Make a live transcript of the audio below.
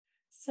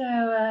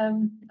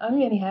I'm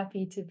really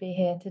happy to be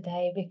here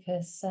today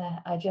because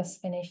I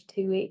just finished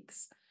 2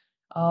 weeks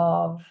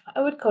of,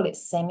 I would call it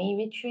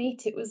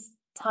semi-retreat. It was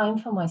time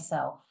for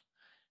myself.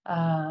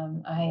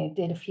 I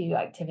did a few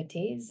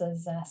activities.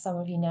 As some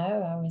of you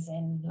know, I was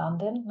in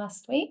London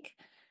last week,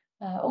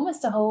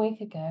 almost a whole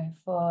week ago,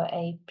 for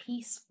a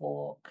peace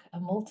walk, a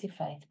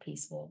multi-faith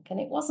peace walk. And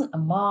it wasn't a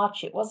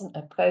march, it wasn't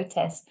a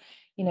protest.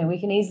 You know, we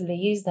can easily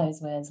use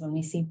those words when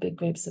we see big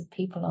groups of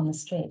people on the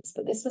streets,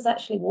 but this was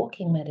actually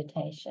walking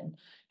meditation,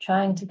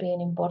 trying to be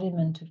an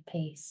embodiment of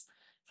peace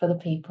for the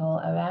people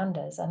around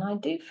us. And I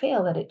do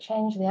feel that it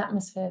changed the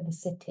atmosphere of the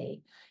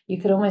city. You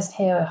could almost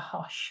hear a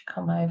hush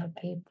come over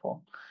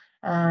people.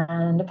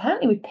 And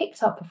apparently we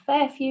picked up a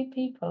fair few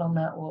people on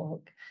that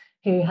walk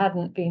who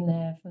hadn't been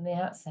there from the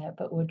outset,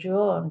 but were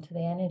drawn to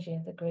the energy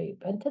of the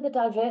group and to the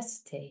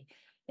diversity,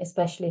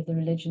 especially of the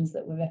religions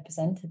that were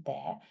represented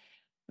there.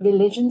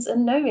 Religions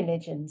and no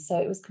religions, so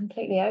it was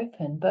completely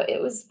open. But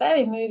it was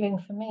very moving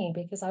for me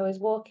because I was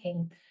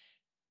walking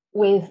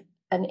with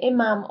an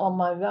imam on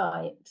my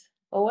right,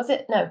 or was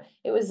it? No,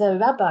 it was a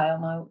rabbi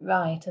on my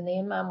right, and the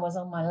imam was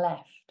on my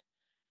left.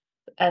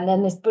 And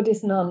then this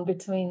Buddhist nun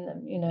between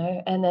them, you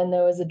know, and then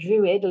there was a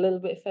druid a little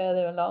bit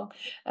further along,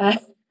 and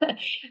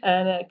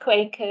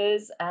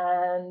Quakers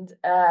and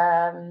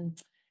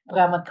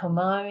Brahma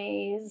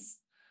Kumaris,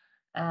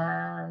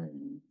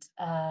 and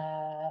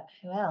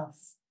who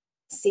else?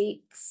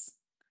 Sikhs,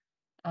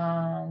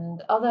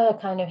 and other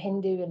kind of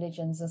Hindu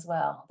religions as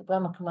well. The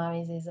Brahma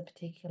Kumaris is a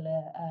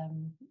particular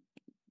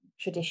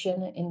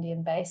tradition,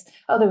 Indian-based.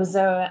 Oh, there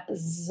were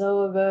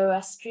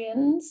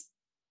Zoroastrians,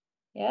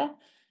 yeah,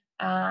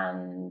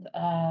 and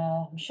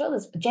I'm sure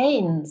there's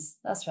Jains.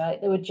 That's right,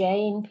 there were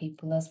Jain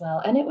people as well,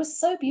 and it was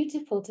so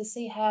beautiful to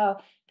see how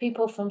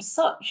people from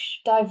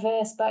such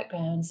diverse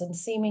backgrounds and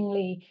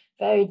seemingly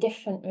very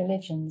different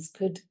religions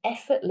could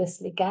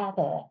effortlessly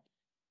gather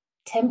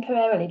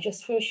temporarily,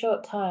 just for a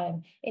short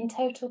time, in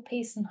total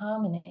peace and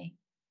harmony,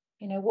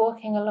 you know,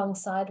 walking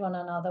alongside one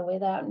another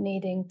without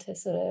needing to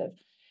sort of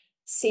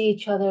see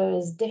each other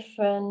as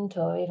different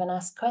or even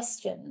ask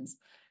questions.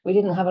 We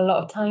didn't have a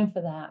lot of time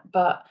for that,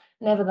 but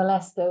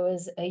nevertheless, there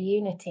was a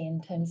unity in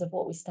terms of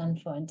what we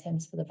stand for, in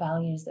terms of the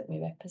values that we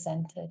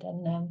represented.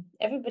 And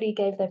everybody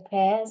gave their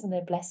prayers and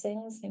their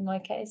blessings, in my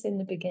case, in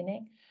the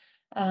beginning.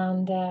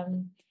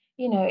 And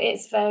you know,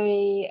 it's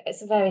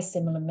a very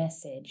similar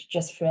message,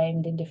 just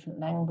framed in different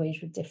language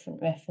with different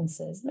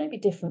references, maybe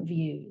different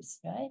views,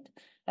 right?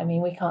 I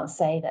mean, we can't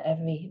say that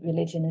every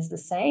religion is the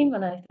same.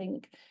 And I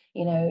think,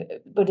 you know,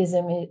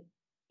 Buddhism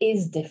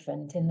is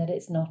different in that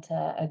it's not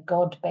a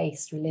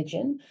God-based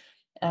religion.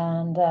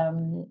 And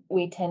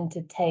we tend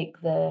to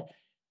take the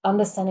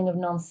understanding of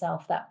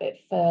non-self that bit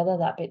further,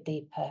 that bit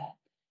deeper,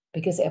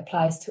 because it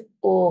applies to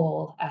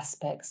all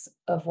aspects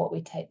of what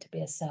we take to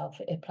be a self.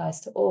 It applies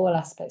to all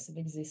aspects of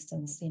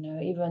existence, you know,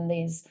 even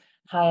these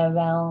higher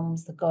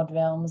realms, the God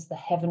realms, the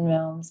heaven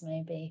realms,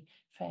 maybe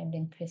framed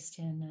in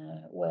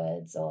Christian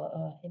words,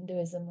 or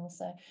Hinduism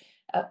also.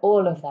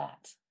 All of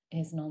that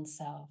is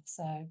non-self.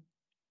 So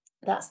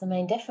that's the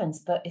main difference.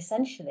 But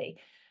essentially,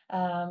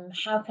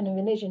 how can a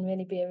religion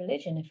really be a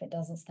religion if it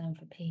doesn't stand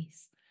for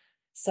peace?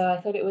 So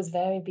I thought it was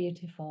very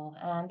beautiful.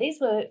 And these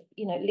were,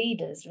 you know,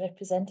 leaders,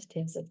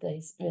 representatives of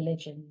these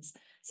religions.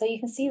 So you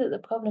can see that the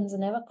problems are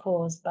never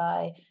caused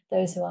by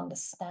those who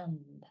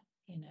understand,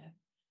 you know,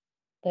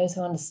 those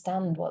who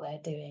understand what they're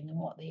doing and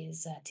what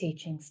these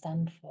teachings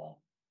stand for.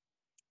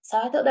 So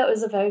I thought that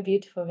was a very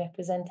beautiful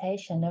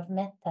representation of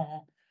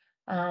metta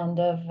and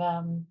of,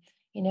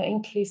 you know,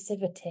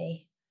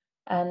 inclusivity,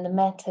 and the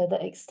metta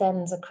that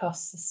extends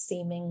across the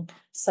seeming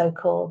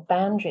so-called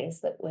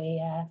boundaries that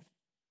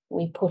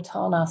we put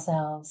on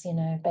ourselves, you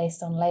know,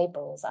 based on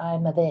labels.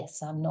 I'm a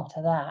this, I'm not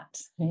a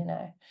that, you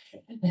know.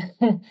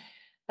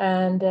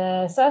 And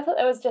so I thought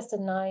that was just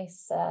a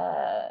nice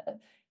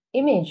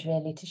image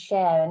really to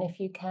share. And if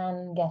you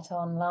can get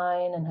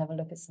online and have a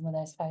look at some of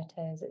those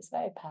photos, it's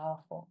very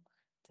powerful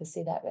to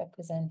see that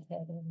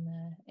represented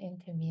in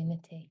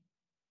community.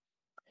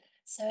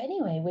 So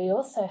anyway, we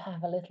also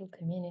have a little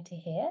community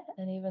here,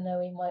 and even though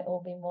we might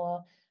all be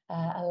more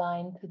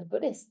aligned to the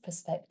Buddhist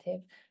perspective,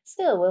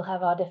 still we'll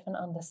have our different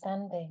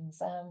understandings.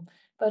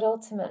 But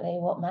ultimately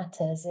what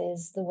matters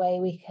is the way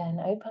we can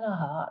open our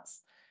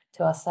hearts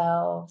to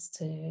ourselves,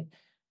 to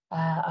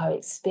our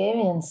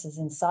experiences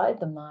inside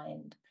the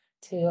mind,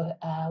 to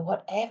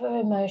whatever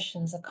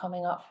emotions are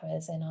coming up for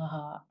us in our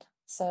heart.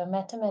 So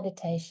metta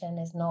meditation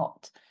is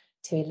not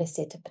to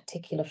elicit a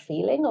particular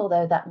feeling,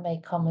 although that may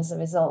come as a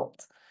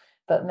result.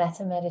 But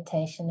metta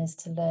meditation is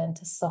to learn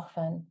to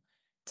soften,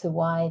 to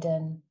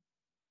widen,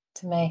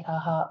 to make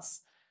our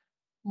hearts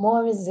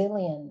more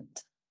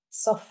resilient,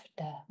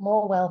 softer,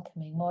 more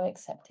welcoming, more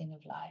accepting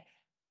of life.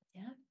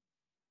 Yeah.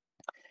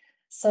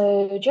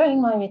 So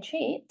during my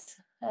retreat,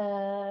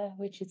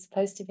 which is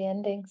supposed to be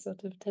ending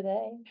sort of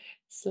today,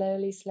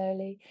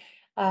 slowly,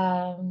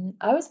 I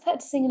was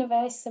practicing in a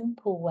very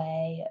simple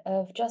way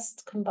of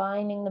just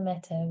combining the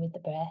metta with the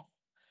breath.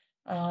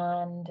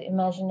 and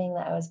imagining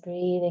that I was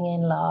breathing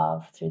in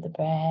love through the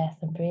breath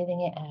and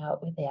breathing it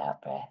out with the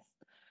out breath.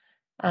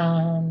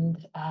 And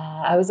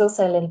I was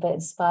also a little bit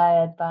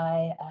inspired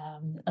by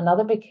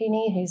another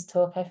bhikkhuni whose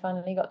talk I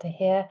finally got to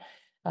hear.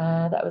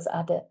 That was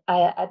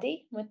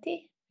Adi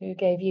Mutti, who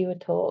gave you a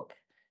talk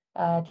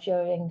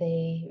during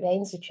the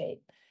Rains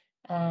retreat.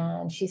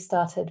 And she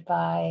started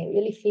by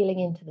really feeling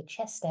into the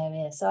chest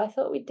area. So I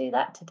thought we'd do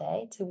that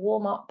today to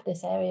warm up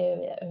this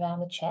area around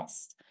the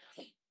chest.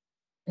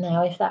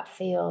 Now, if that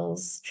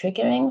feels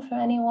triggering for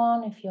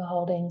anyone, if you're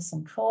holding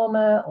some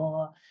trauma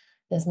or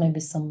there's maybe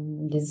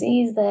some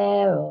disease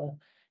there, or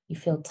you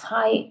feel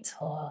tight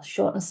or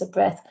shortness of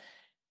breath,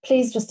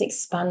 please just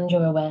expand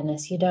your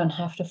awareness. You don't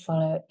have to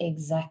follow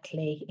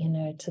exactly,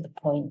 to the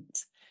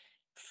point.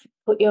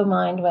 Put your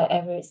mind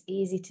wherever it's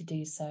easy to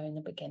do so in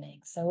the beginning.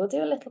 So we'll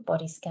do a little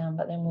body scan,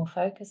 but then we'll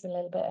focus a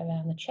little bit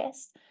around the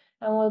chest,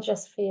 and we'll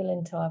just feel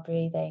into our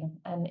breathing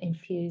and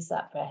infuse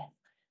that breath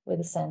with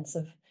a sense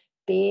of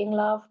being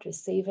loved,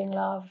 receiving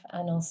love,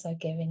 and also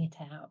giving it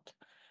out.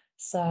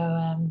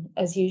 So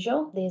as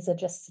usual, these are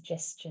just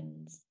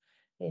suggestions.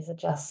 These are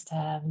just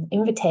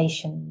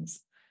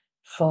invitations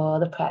for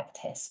the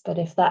practice. But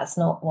if that's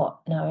not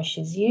what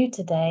nourishes you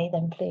today,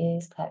 then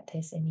please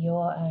practice in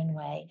your own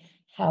way,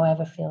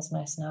 however feels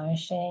most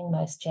nourishing,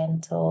 most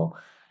gentle,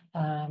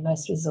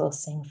 most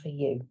resourcing for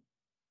you.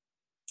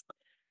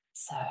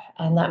 So,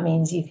 and that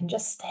means you can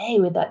just stay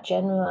with that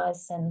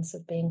generalized sense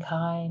of being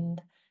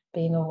kind,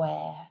 being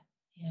aware,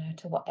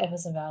 to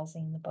whatever's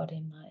arising in the body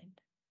and mind.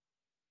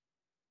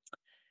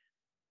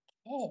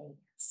 Okay,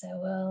 so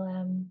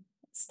we'll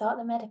start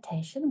the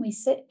meditation. We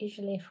sit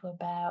usually for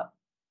about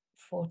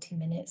 40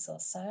 minutes or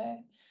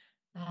so.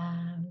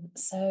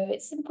 So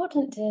it's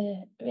important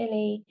to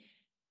really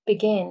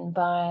begin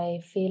by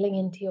feeling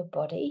into your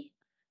body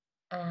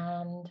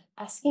and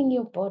asking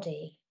your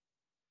body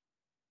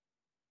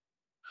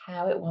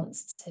how it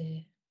wants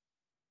to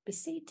be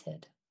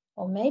seated.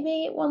 Or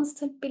maybe it wants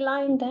to be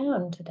lying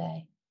down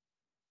today.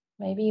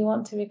 Maybe you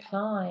want to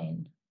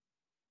recline.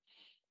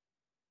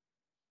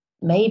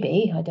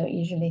 Maybe, I don't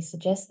usually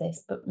suggest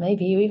this, but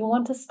maybe you even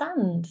want to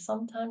stand.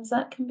 Sometimes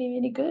that can be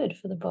really good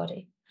for the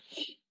body.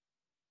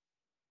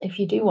 If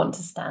you do want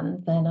to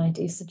stand, then I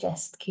do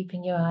suggest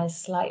keeping your eyes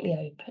slightly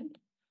open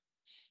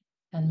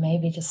and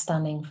maybe just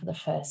standing for the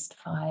first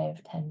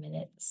 5-10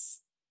 minutes.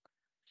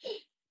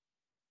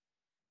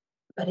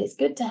 But it's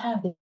good to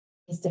have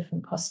these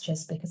different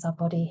postures because our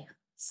body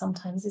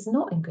sometimes is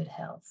not in good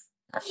health.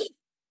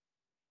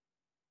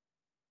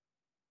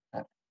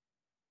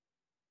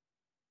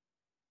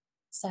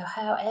 So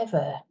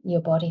however your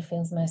body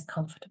feels most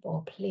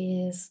comfortable,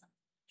 please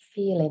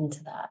feel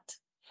into that.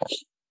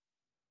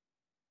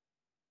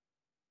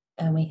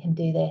 And we can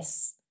do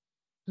this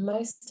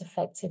most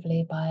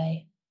effectively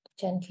by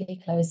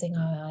gently closing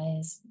our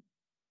eyes.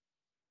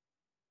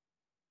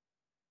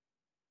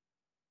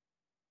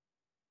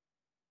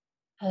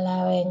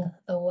 Allowing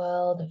the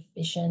world of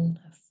vision,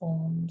 of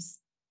forms,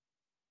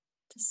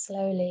 to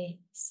slowly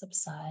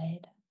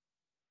subside.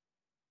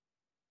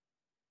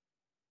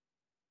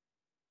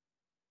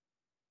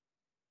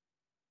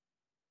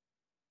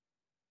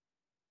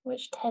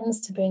 Which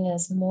tends to bring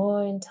us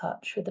more in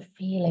touch with the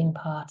feeling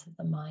part of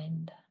the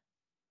mind.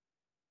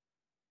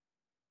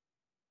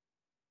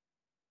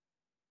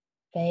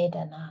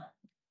 Vedana.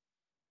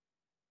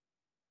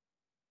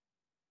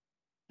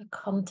 The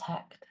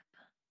contact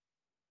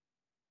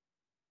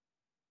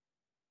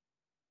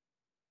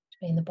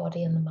between the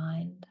body and the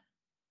mind.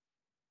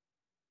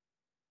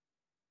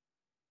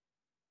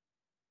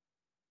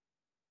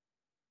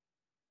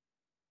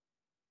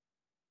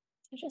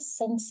 So just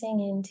sensing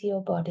into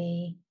your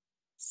body,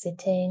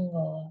 sitting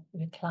or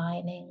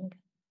reclining,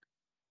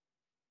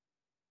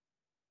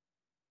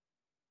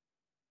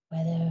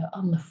 whether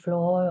on the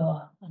floor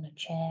or on a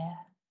chair.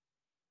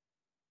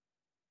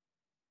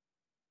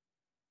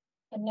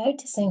 And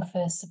noticing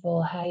first of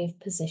all how you've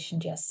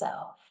positioned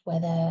yourself,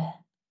 whether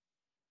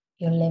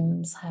your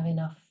limbs have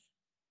enough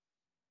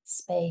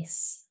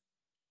space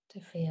to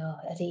feel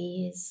at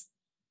ease,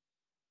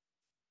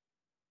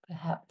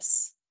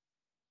 perhaps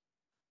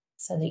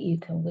so that you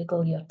can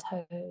wiggle your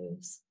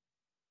toes,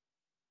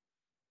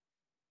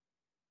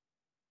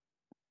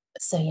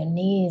 so your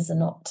knees are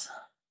not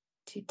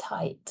too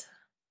tight.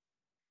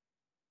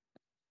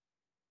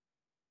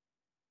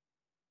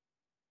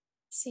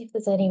 See if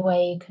there's any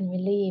way you can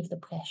relieve the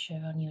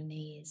pressure on your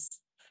knees.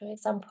 For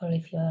example,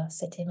 if you're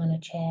sitting on a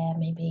chair,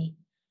 maybe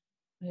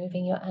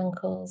moving your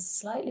ankles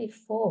slightly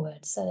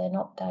forward so they're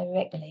not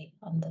directly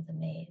under the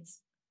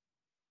knees.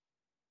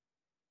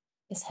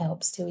 This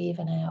helps to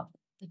even out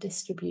the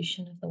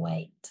distribution of the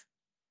weight.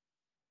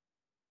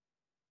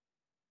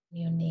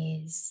 Your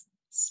knees,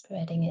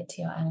 spreading it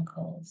to your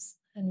ankles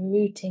and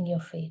rooting your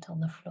feet on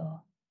the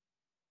floor.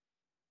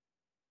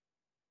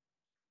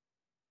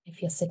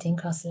 If you're sitting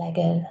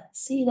cross-legged,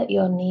 see that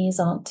your knees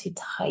aren't too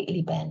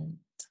tightly bent.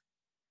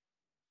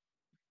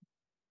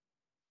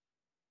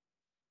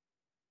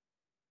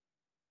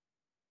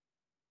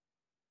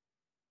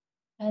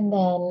 And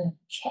then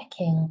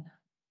checking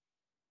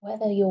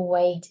whether your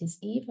weight is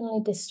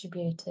evenly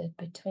distributed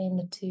between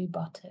the two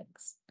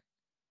buttocks.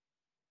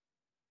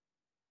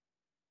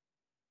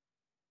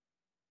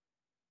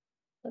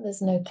 But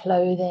there's no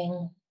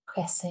clothing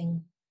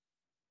pressing,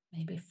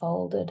 maybe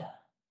folded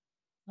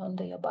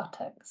under your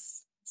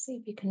buttocks. See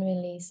if you can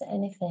release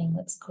anything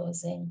that's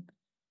causing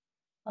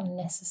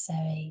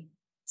unnecessary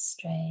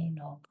strain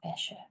or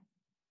pressure.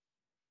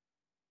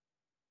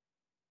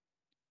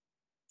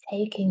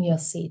 Taking your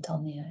seat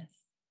on the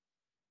earth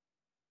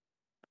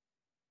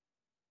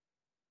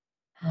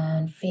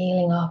and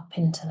feeling up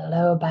into the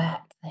lower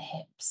back, the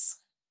hips,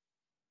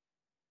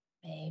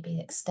 maybe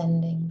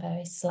extending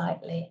very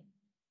slightly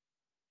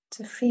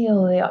to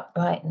feel the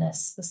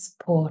uprightness, the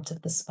support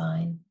of the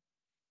spine.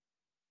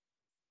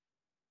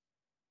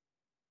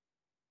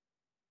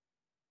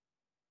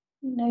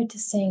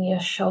 Noticing your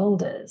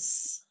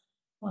shoulders.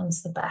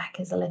 Once the back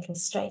is a little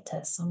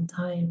straighter,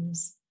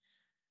 sometimes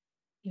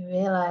you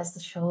realize the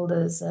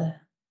shoulders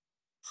are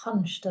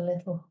hunched a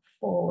little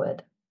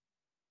forward,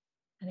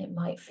 and it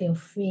might feel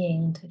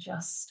freeing to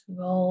just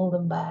roll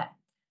them back,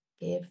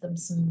 give them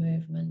some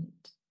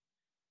movement,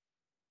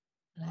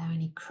 allow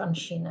any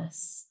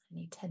crunchiness,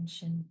 any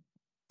tension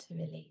to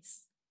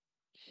release.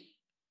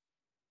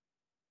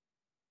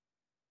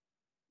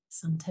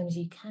 Sometimes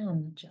you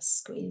can just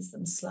squeeze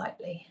them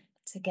slightly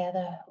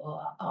together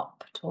or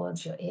up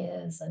towards your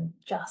ears and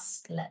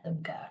just let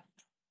them go.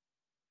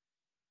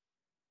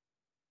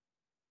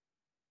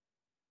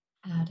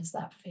 How does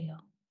that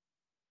feel?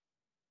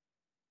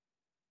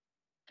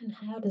 And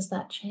how does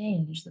that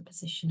change the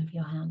position of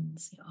your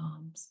hands, your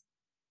arms?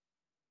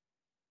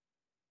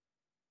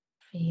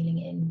 Feeling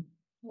in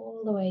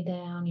all the way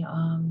down your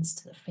arms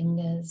to the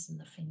fingers and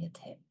the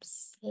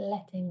fingertips,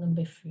 letting them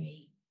be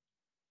free.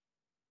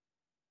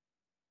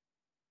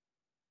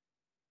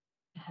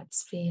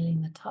 Perhaps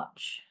feeling the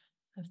touch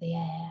of the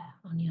air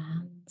on your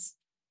hands,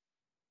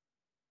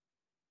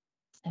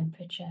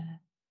 temperature,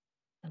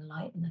 the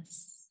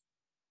lightness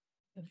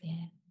of the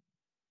air.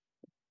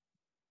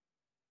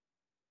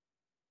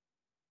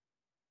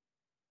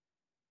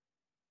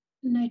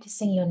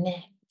 Noticing your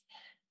neck,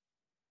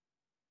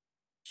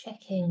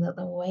 checking that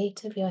the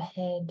weight of your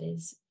head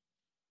is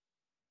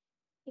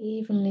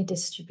evenly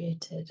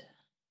distributed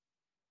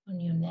on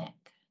your neck.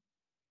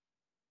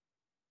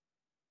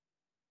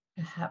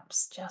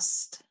 Perhaps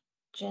just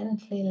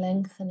gently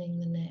lengthening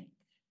the neck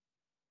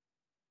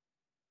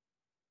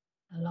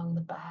along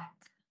the back.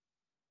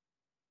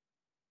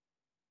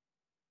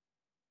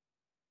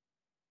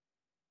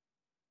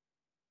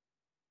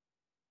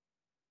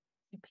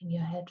 Tipping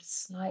your head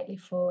slightly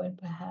forward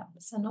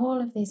perhaps, and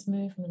all of these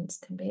movements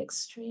can be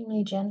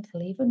extremely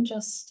gentle. Even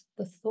just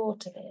the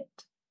thought of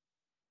it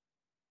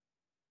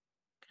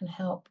can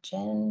help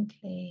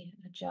gently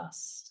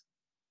adjust.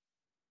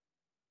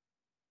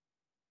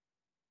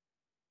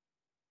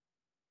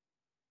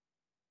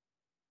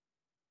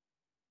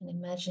 And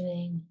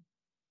imagining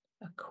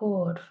a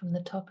cord from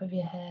the top of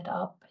your head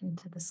up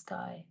into the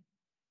sky.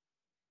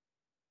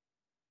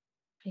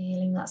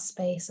 Feeling that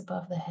space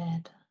above the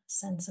head, a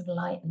sense of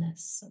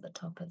lightness at the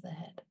top of the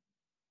head.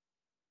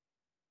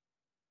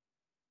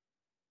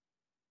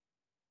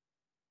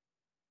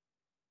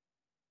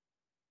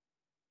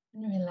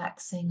 And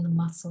relaxing the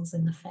muscles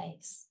in the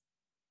face.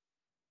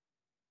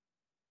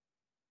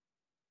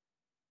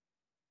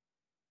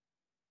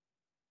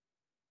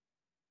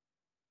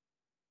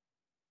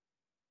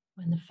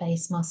 When the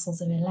face muscles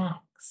are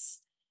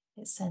relaxed,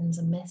 it sends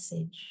a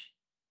message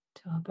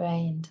to our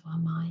brain, to our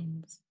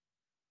minds,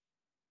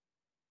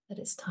 that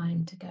it's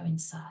time to go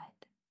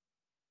inside,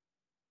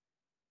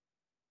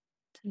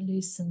 to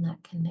loosen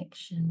that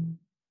connection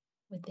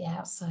with the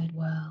outside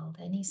world,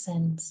 any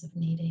sense of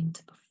needing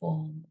to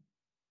perform.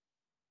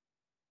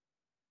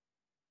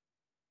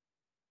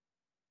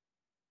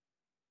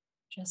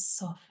 Just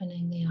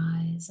softening the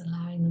eyes,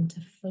 allowing them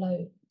to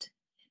float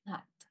in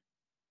that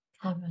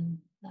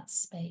cavern, that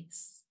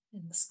space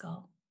in the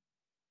skull.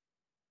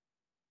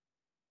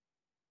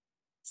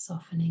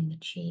 Softening the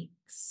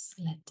cheeks,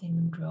 letting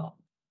them drop.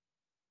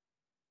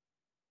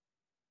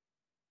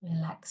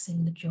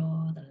 Relaxing the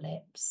jaw, the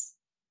lips.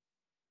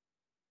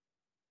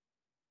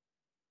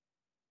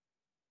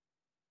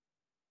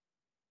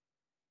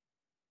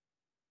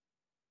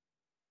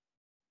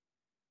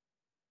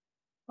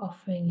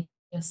 Offering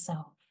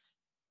yourself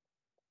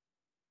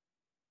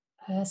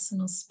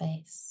personal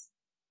space,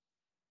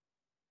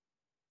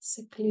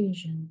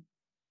 seclusion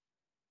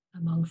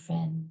among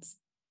friends.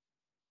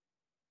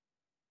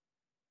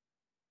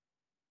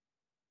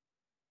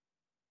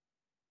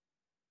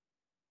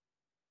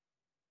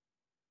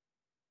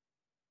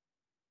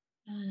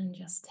 And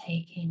just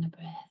taking a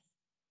breath,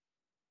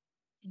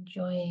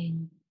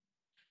 enjoying,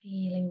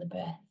 feeling the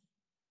breath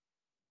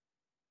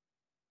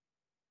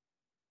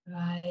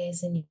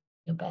rise in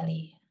your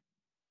belly,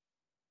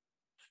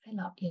 fill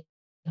up your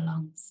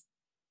lungs,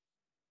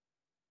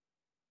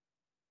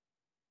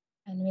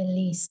 and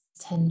release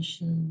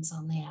tensions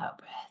on the out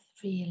breath,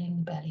 feeling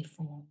the belly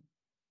form.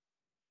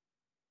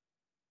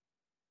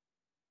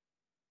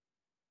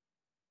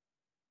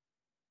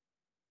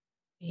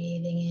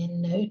 Breathing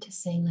in,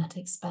 noticing that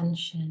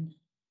expansion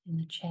in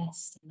the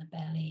chest, in the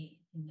belly,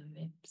 in the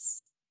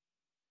ribs.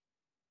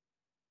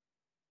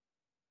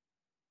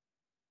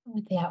 And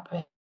with the out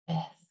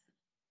breath,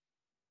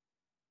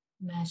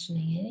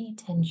 imagining any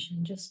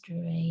tension just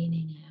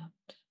draining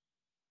out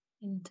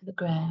into the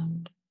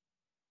ground.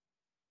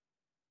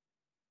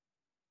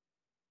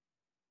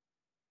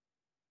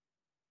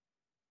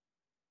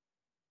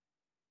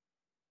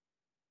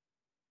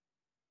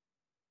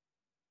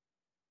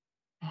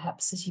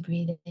 Perhaps as you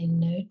breathe in,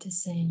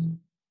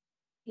 noticing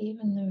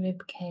even the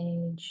rib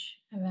cage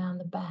around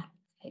the back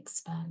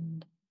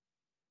expand,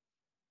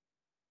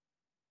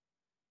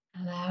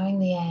 allowing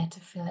the air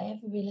to fill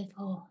every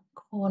little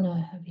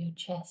corner of your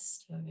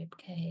chest, your rib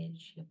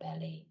cage, your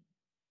belly.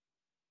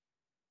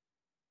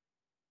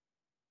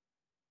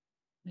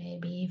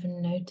 Maybe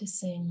even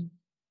noticing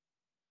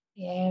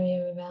the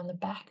area around the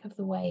back of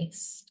the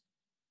waist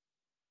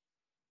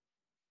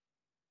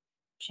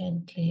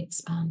gently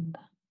expand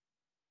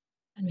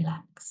and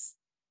relax.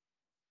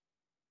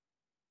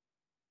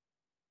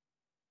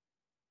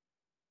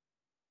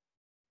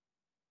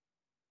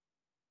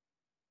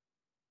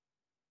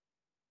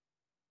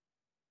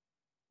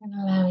 And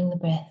allowing the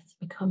breath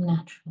to become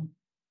natural.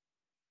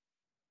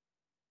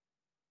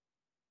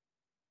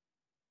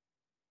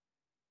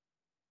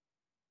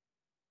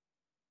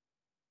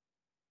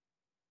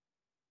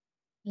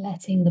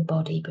 Letting the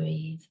body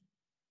breathe.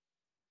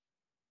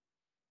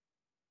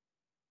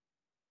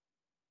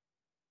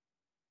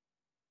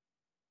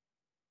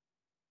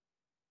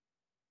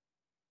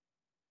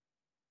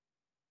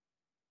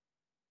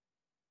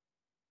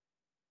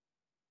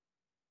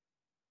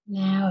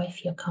 Now,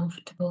 if you're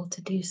comfortable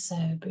to do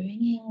so,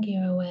 bringing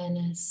your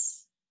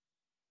awareness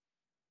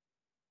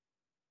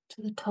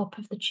to the top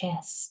of the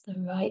chest, the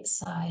right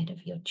side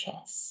of your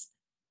chest,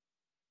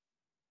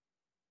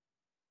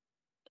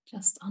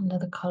 just under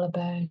the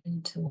collarbone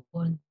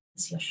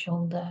towards your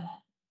shoulder.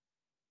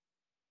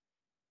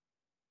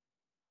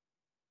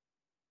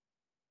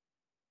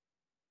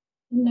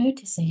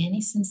 Noticing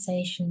any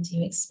sensations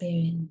you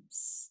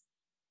experience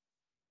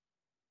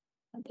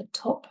at the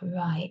top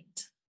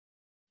right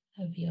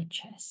of your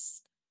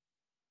chest.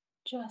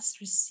 Just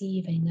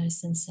receiving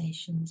those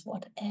sensations,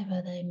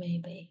 whatever they may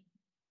be.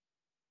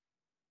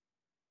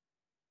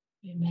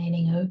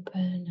 Remaining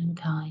open and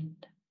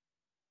kind.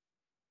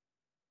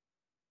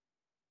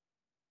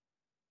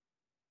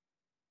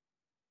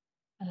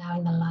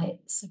 Allowing the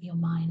lights of your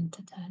mind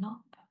to turn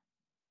up.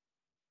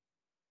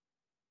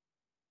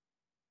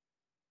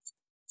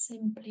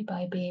 Simply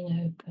by being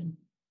open,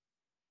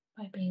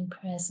 by being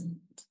present.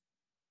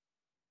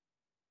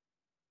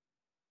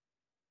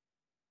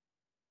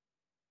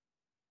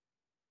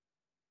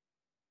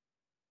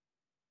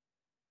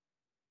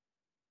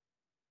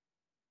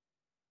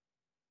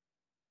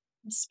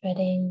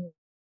 Spreading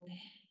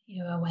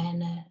your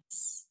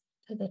awareness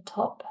to the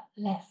top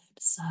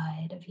left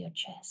side of your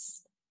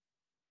chest.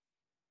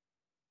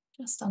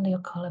 Just under your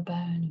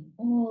collarbone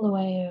and all the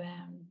way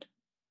around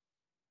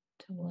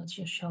towards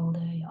your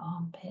shoulder, your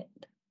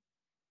armpit.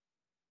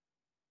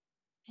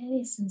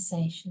 Any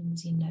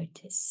sensations you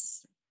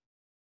notice,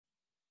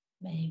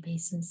 maybe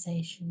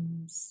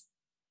sensations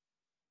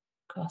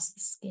across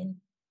the skin,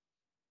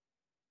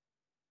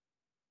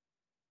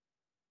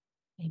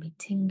 maybe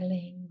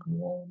tingling,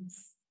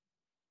 warmth,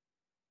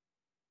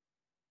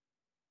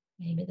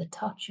 maybe the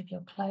touch of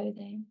your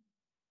clothing,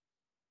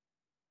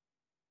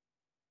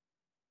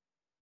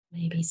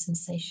 maybe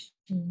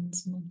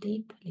sensations more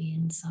deeply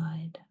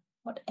inside.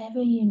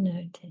 Whatever you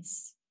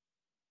notice,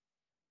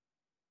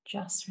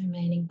 just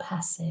remaining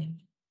passive,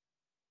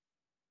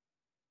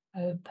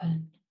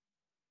 open,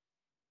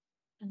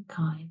 and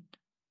kind.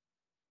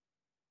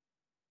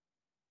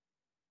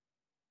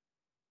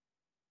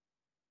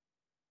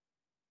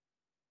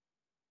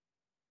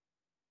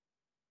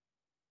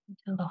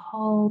 Until the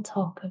whole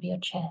top of your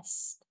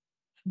chest,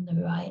 from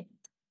the right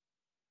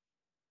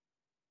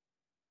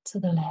to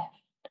the left,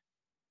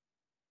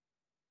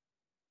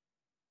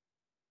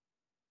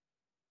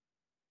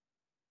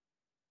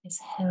 is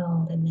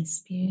held in this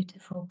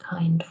beautiful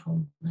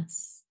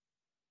kindfulness.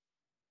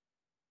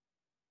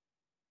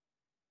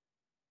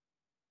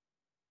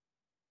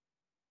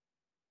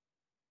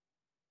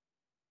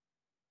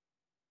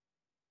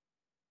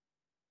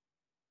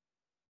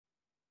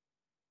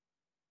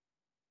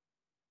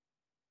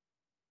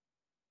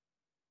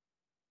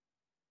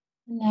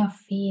 And now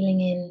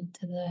feeling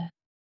into the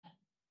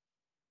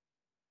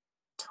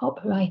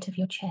top right of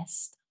your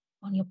chest,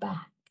 on your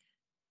back,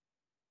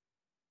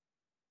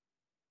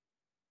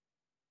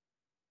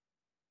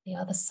 the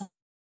other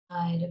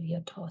side of your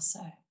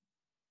torso.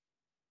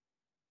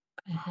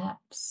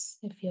 Perhaps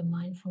if your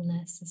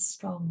mindfulness is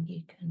strong,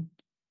 you can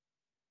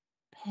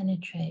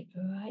penetrate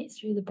right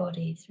through the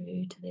body,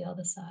 through to the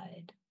other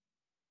side.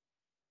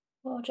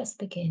 Or just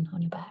begin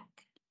on your back.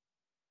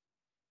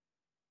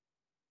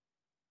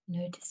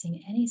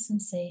 Noticing any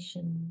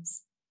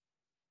sensations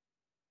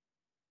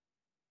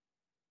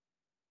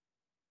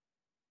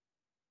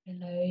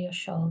below your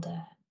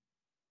shoulder.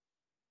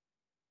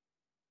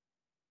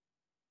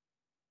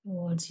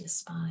 towards your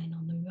spine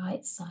on the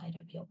right side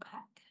of your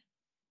back.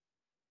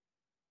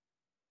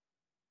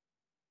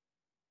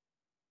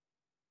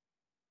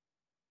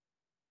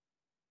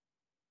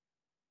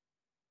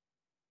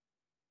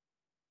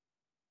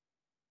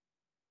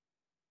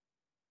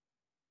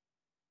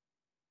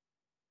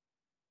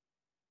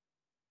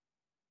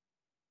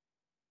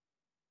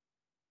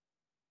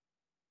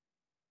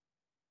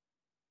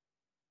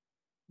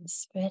 And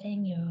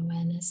spreading your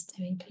awareness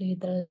to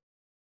include the left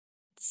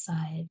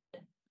side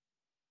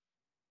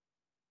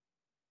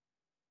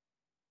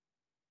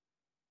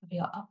of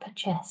your upper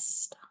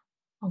chest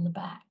on the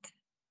back.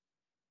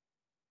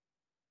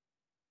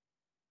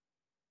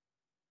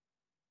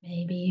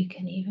 Maybe you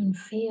can even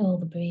feel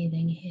the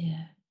breathing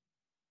here.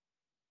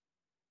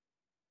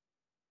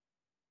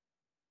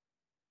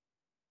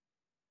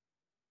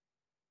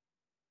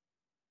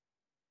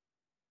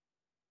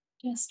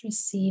 Just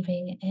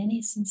receiving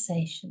any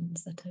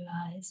sensations that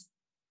arise.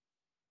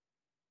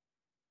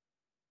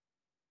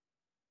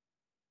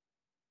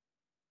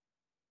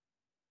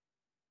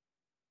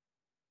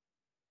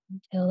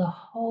 Until the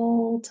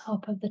whole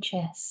top of the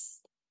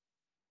chest,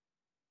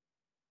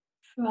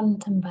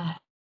 front and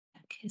back,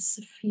 is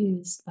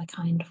suffused by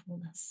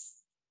kindfulness.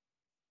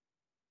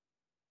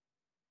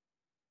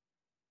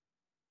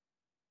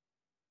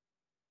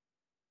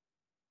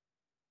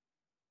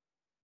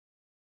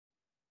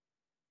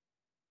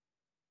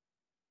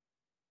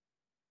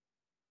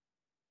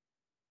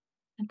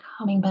 And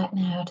coming back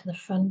now to the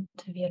front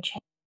of your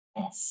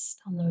chest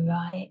on the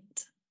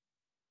right,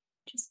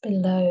 just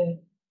below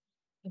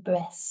your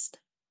breast.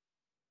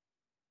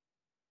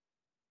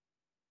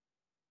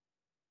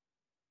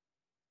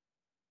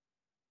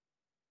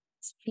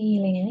 Just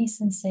feeling any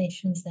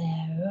sensations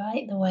there,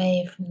 right the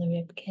way from the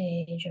rib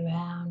cage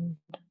around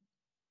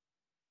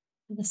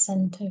to the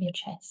center of your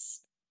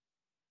chest.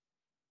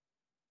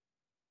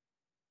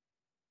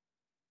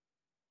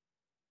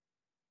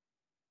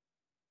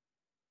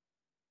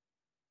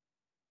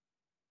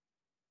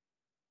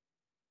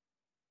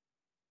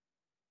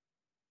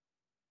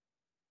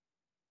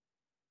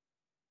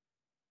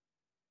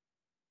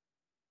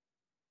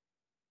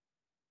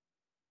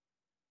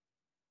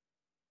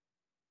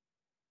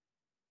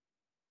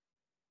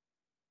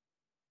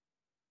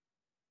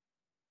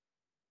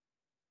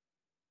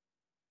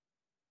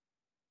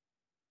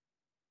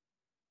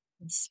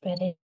 And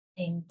spreading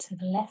to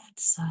the left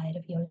side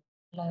of your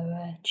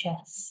lower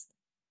chest.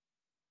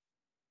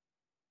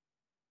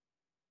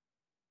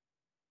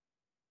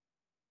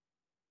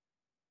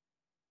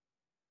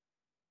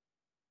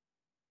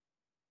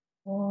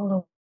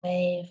 All the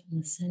way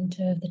from the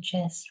center of the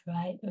chest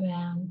right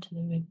around to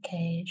the rib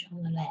cage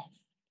on the left.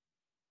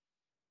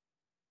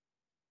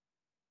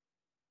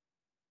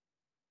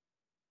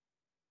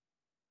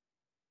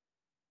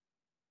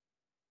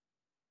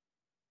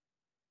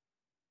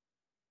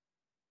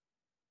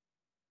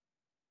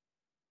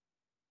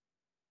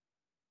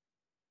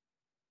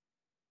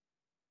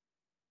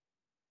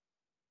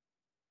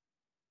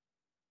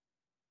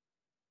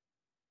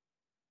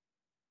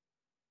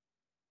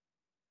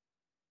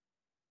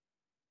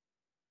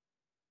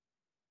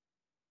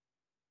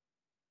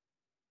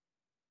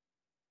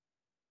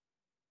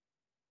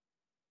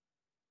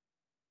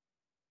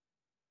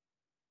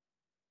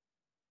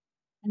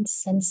 And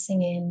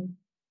sensing in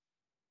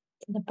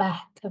to the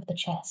back of the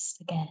chest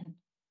again,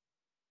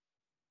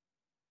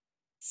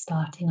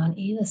 starting on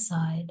either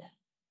side.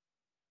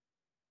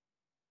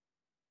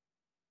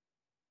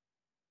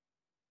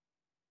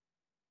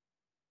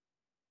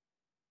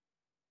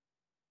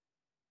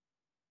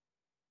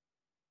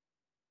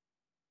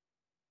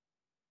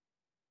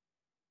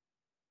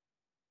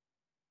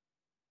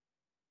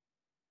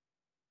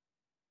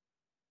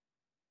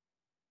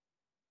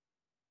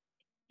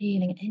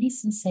 Feeling any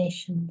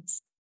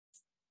sensations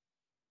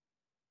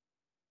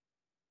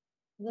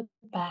to the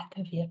back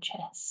of your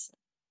chest,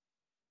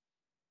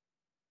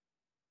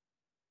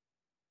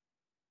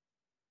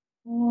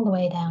 all the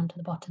way down to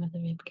the bottom of the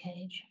rib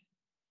cage,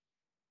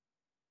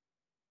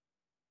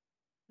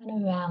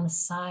 and around the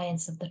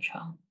sides of the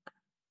trunk,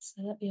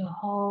 so that your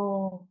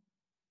whole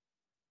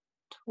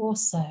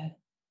torso,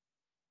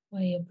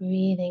 where your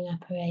breathing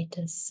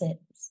apparatus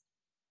sits,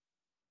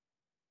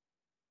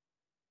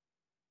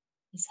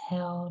 is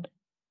held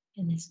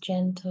in this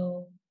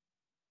gentle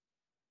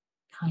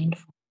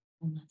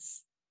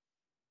kindfulness.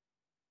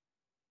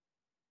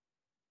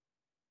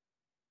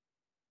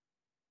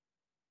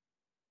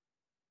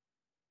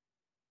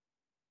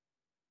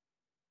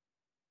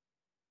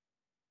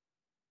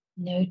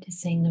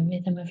 Noticing the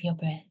rhythm of your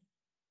breath.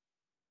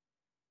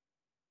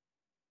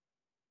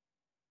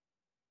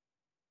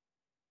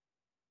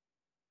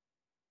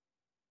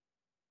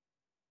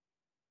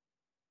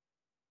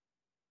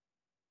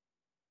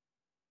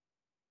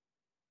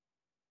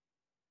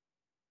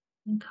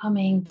 And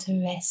coming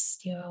to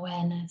rest your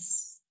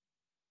awareness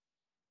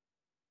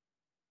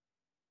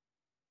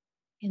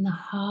in the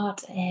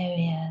heart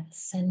area, the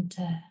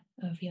center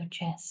of your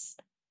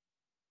chest.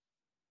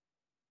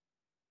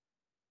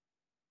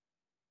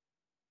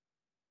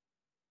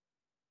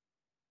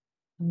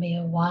 Can be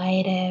a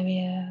wide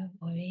area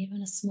or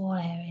even a small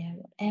area,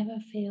 whatever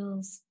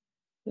feels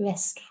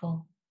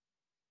restful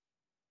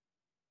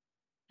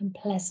and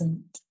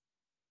pleasant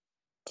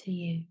to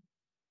you.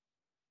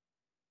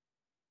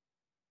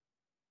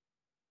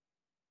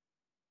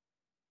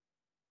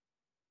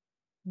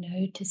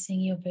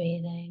 Noticing your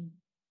breathing.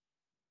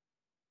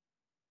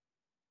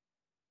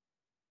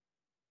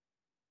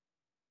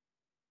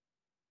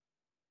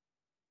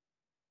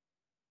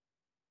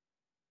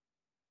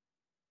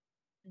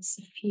 And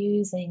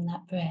suffusing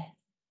that breath,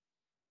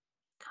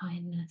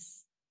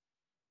 kindness,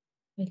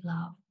 with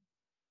love.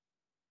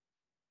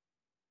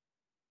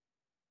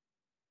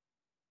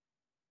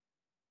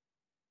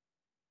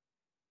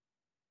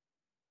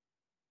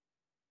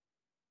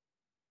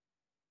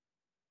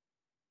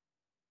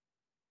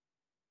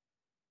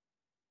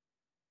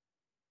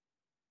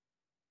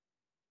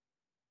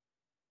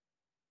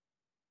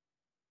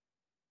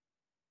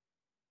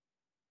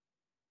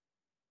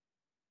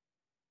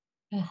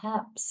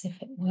 Perhaps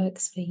if it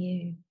works for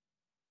you,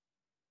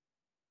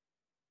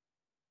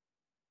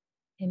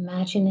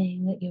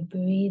 imagining that you're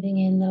breathing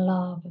in the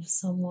love of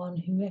someone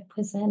who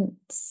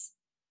represents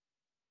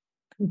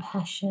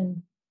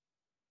compassion,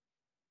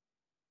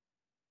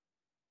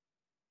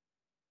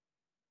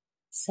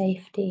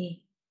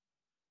 safety,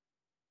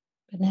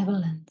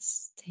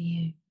 benevolence to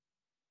you.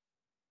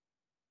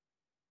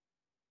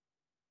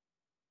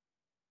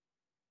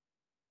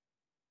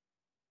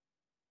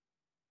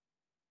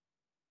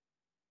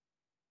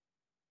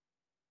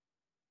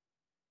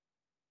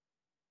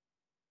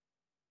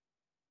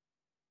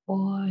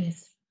 Or if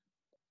it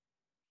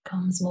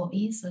comes more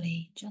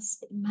easily,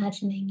 just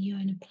imagining you're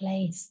in a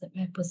place that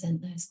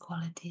represents those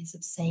qualities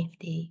of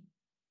safety,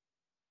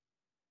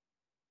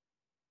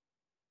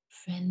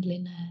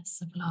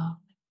 friendliness, of love,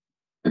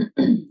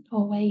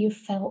 or where you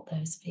felt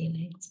those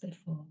feelings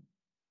before.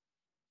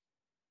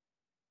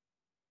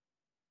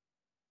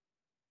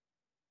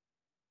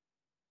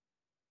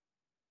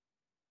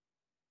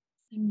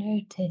 So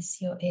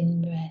notice your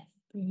in-breath,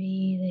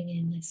 breathing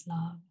in this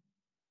love,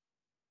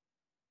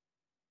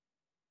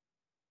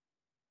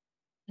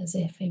 as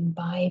if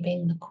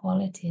imbibing the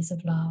qualities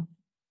of love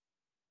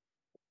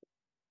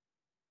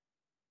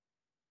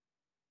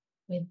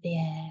with the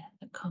air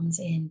that comes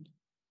in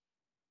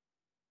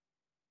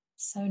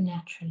so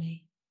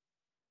naturally,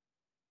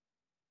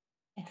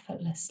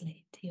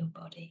 effortlessly to your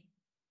body,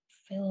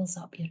 fills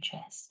up your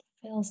chest,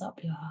 fills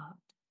up your heart.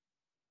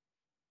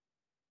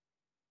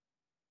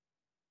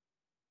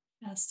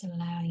 Just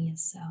allowing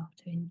yourself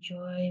to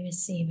enjoy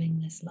receiving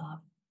this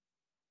love.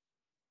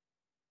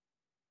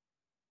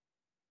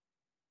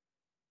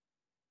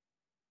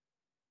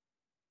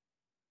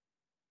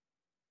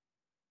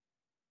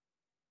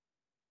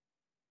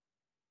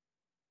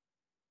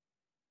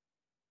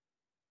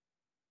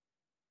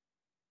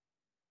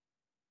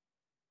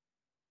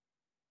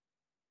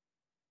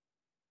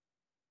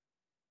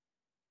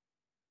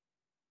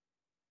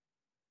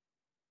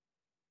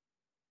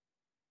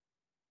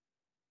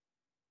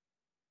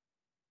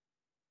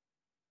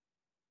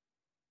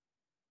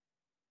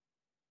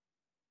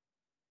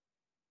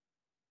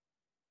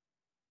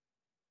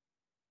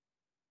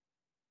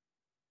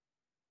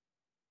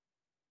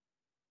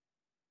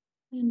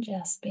 And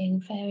just being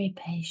very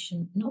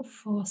patient, not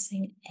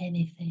forcing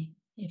anything.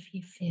 If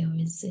you feel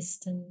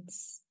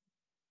resistance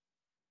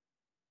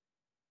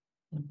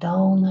or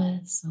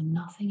dullness or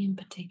nothing in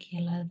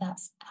particular,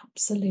 that's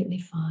absolutely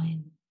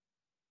fine.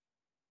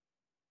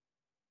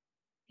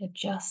 You're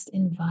just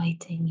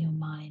inviting your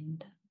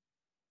mind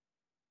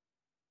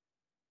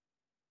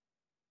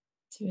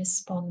to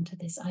respond to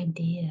this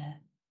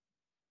idea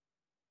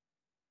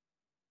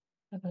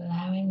of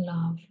allowing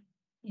love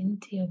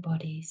into your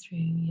body through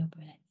your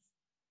breath.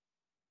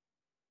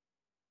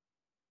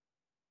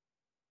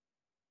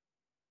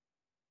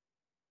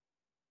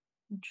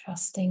 And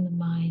trusting the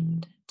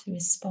mind to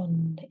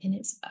respond in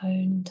its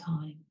own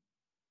time.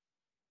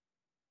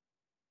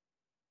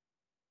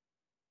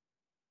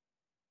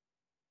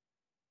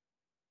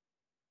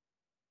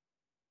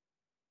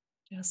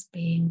 Just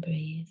being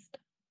breathed.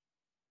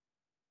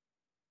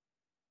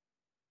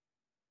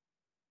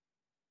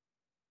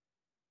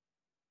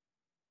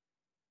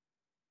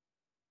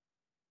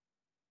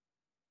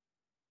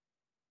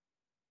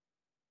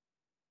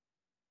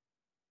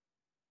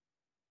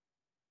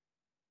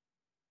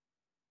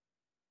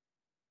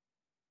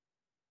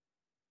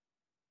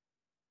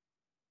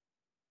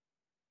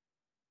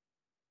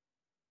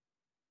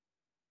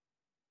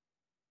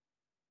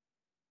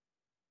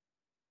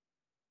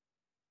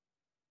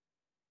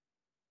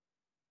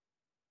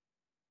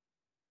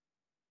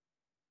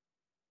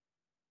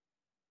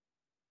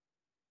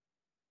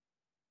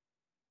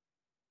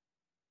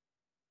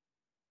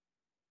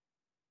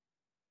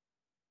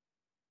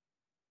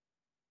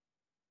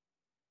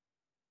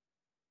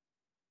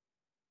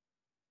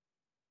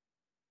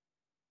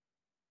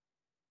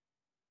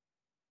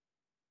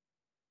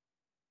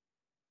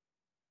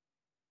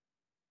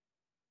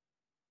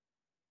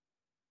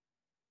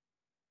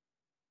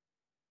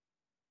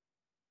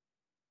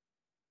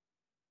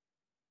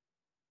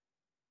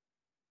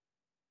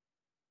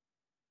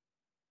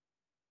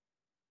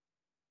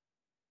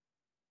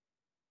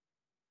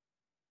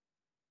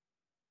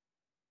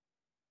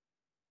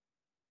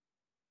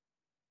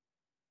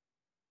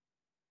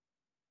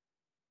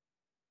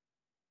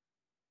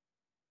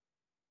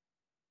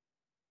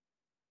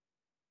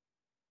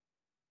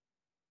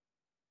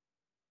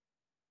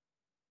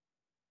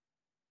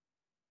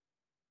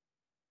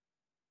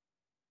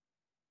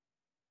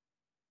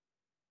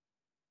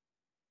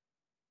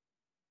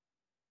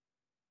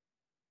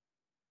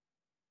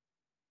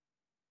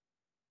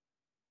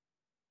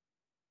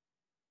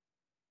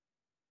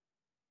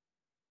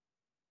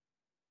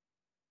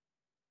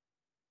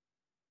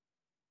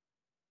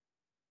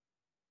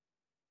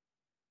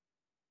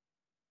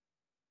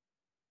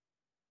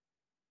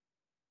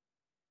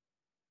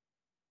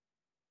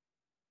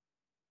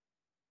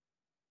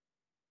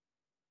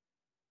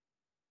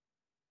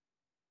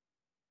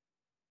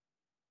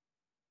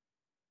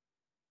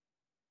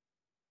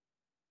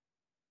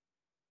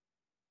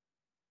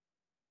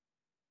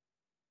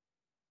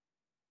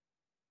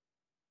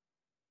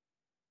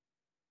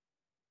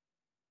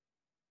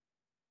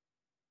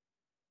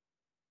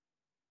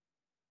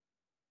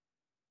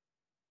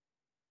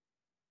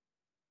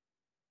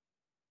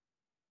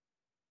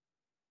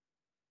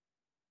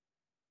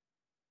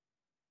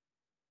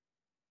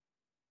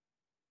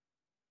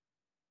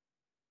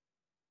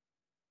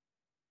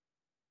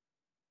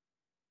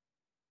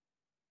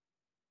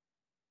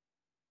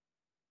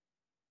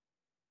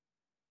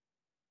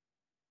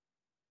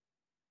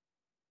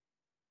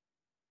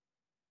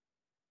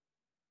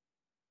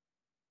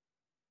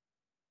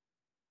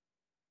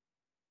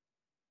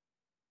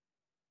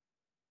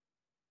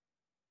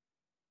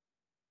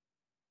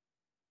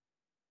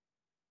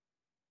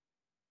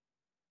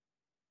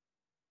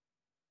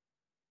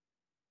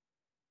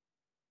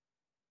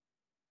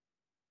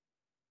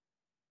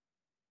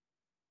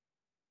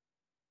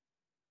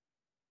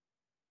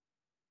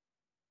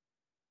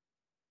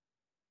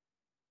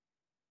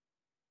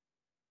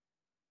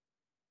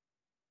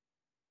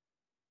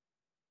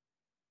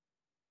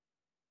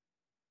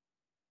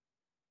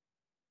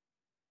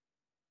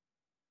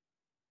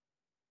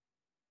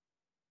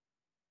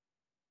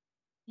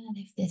 And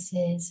if this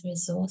is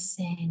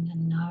resourcing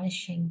and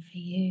nourishing for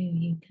you,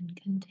 you can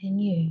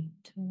continue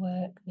to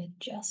work with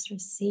just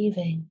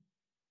receiving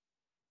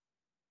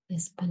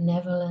this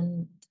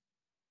benevolent,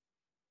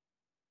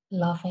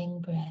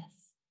 loving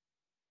breath.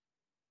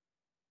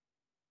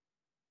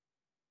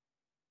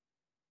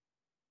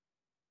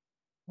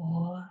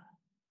 Or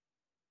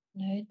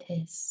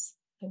notice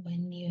that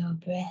when your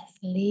breath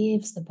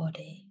leaves the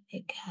body,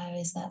 it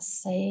carries that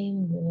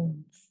same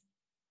warmth.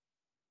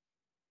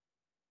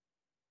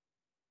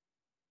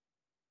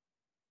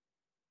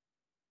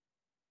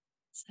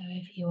 So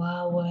if you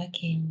are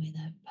working with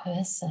a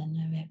person,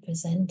 a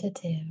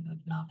representative of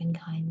loving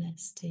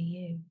kindness to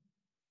you,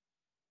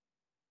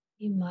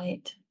 you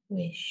might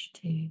wish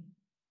to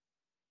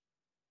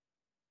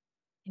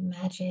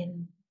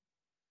imagine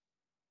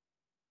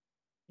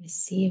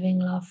receiving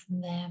love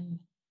from them,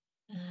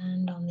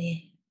 and on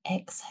the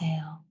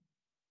exhale,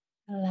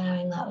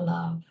 allowing that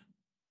love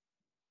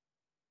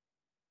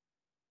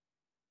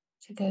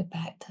to go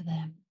back to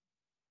them,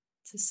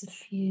 to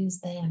suffuse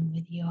them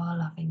with your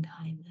loving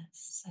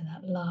kindness so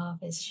that love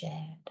is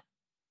shared.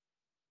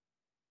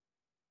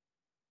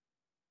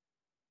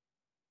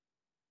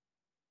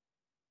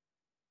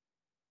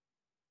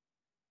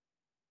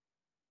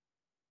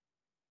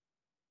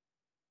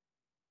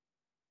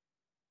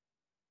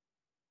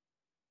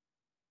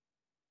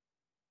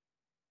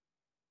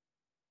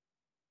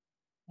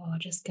 Or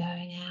just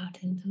going out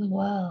into the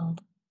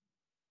world,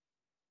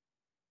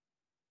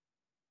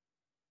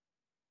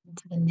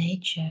 into the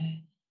nature,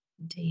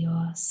 into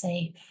your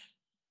safe,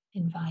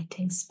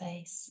 inviting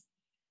space.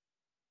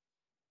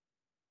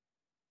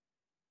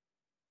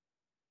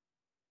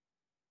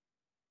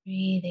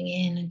 Breathing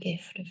in a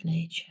gift of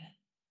nature,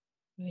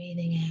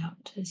 breathing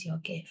out as your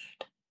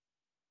gift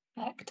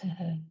back to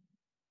her.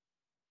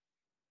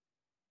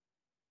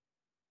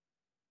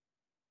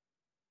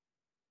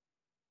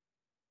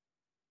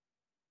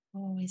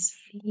 Always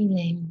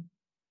feeling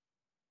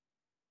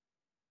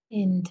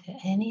into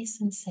any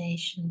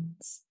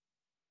sensations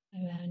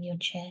around your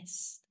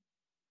chest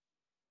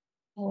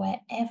or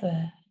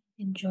wherever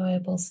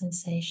enjoyable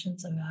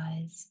sensations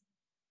arise.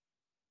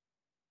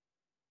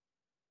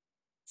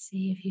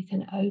 See if you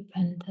can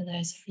open to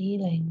those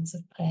feelings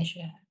of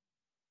pleasure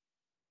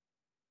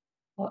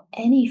or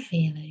any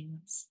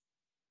feelings,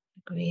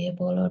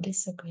 agreeable or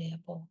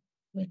disagreeable,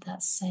 with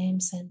that same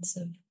sense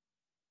of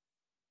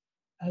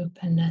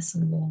openness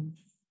and warmth.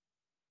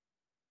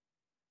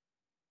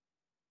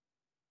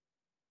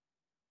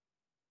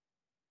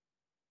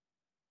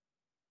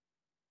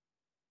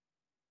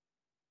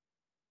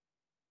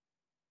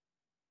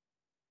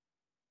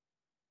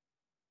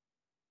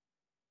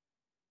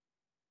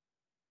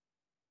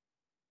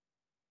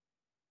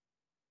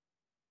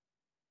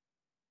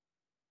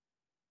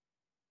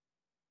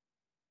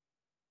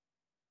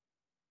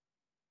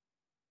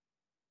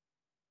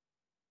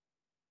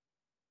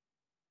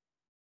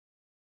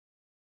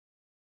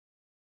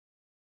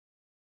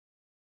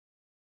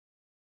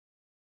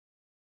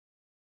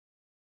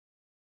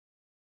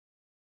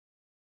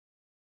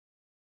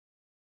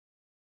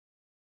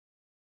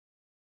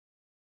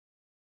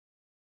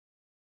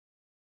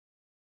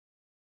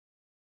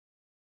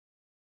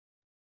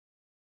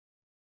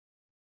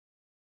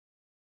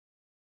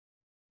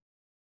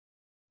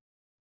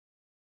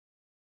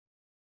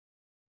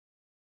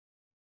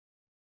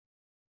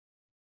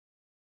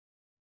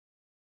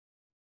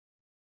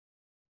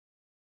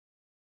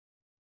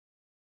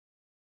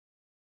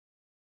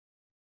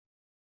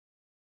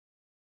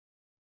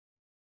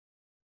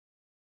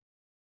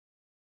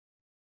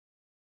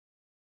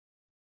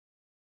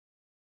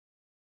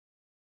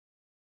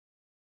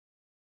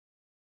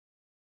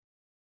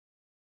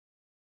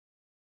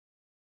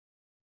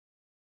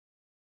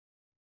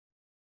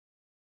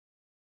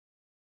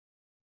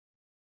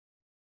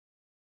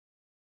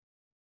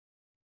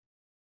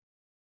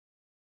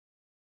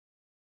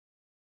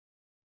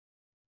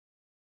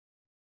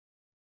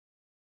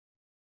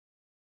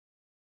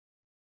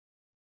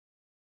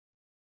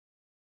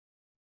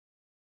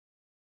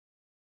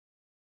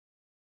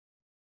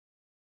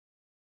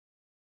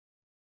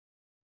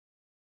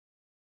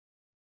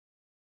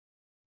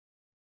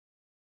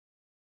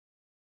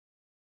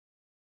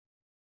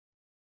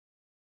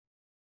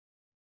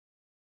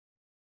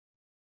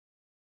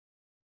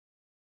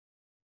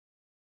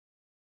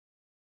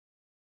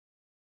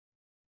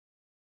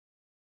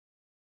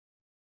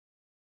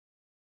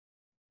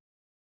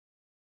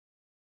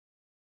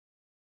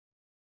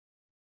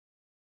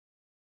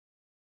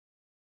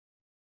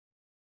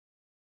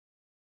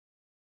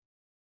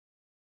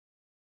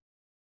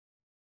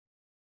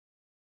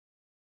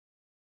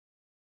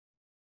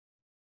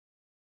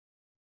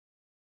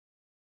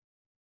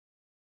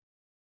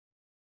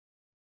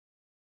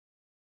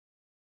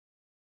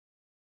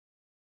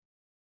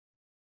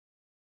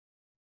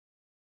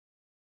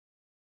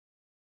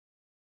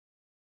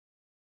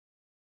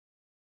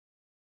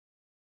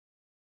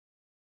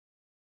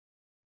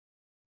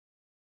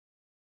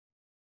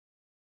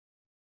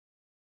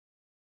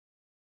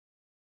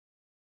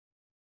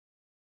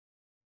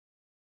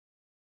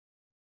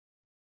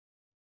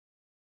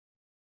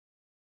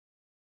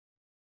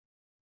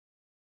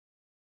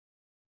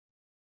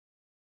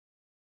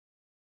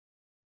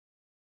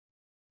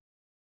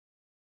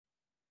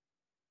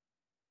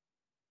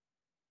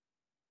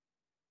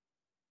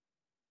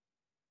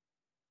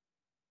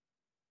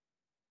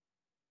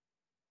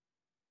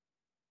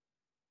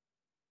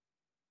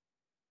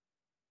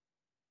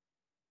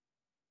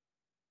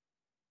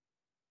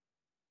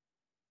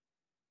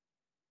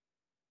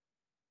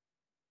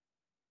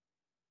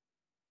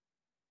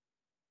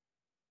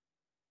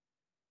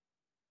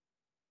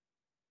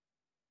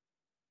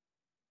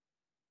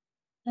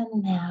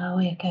 And now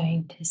we're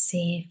going to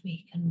see if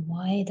we can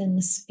widen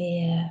the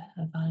sphere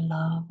of our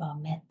love, our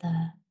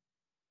metta.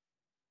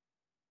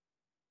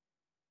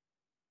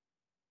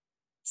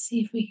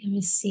 See if we can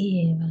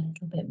receive a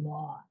little bit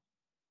more.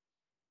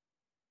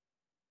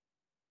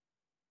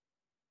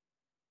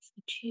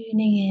 So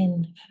tuning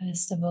in,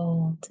 first of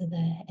all, to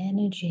the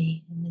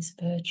energy in this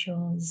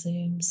virtual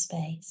Zoom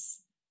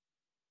space.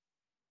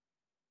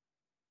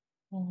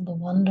 All the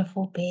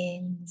wonderful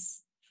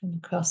beings from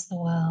across the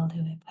world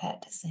who we're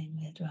practicing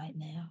with right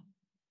now.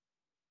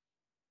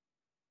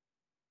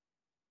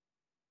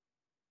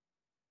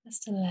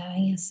 Just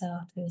allowing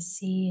yourself to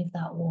receive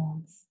that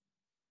warmth,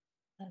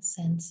 that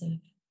sense of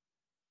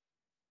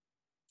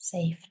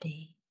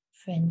safety,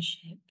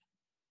 friendship,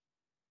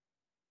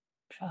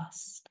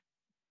 trust.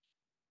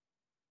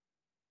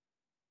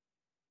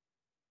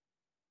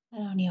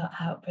 And on your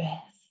out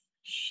breath,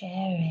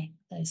 sharing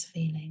those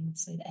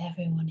feelings with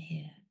everyone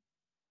here.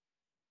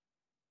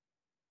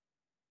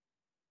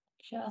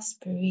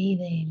 Just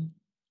breathing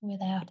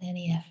without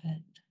any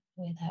effort,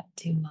 without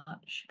too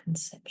much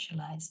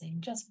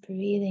conceptualizing, just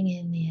breathing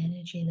in the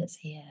energy that's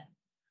here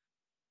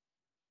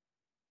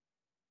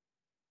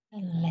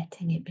and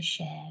letting it be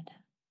shared.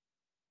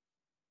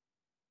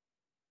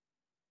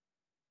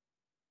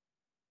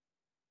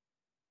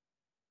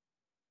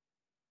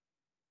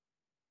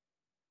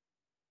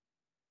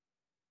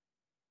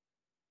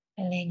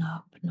 Filling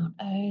up not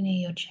only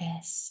your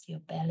chest, your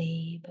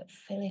belly, but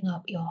filling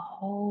up your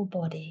whole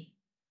body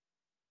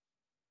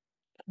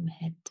from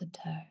head to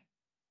toe.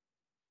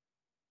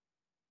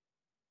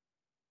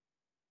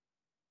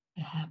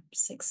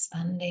 Perhaps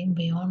expanding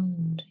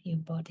beyond your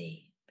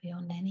body,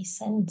 beyond any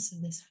sense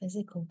of this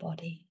physical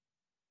body.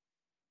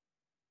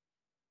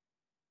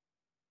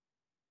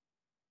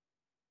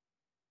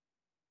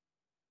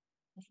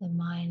 As the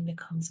mind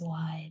becomes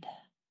wide,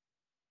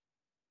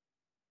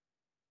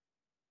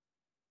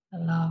 the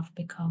love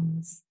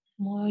becomes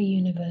more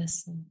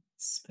universal,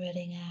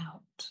 spreading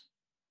out.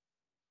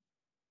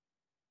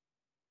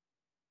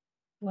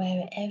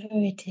 Wherever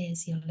it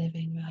is you're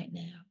living right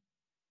now.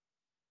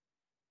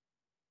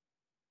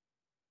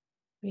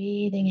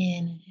 Breathing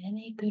in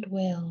any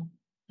goodwill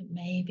that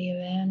may be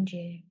around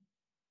you,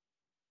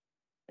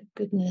 the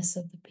goodness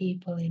of the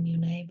people in your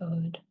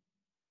neighborhood.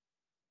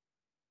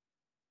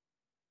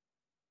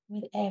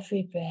 With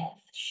every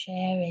breath,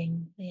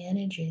 sharing the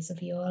energies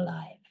of your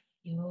life,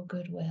 your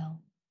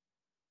goodwill,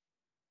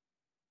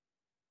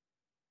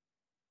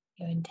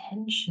 your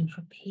intention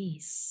for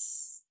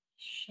peace,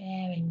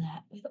 sharing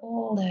that with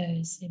all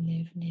those who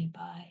live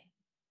nearby.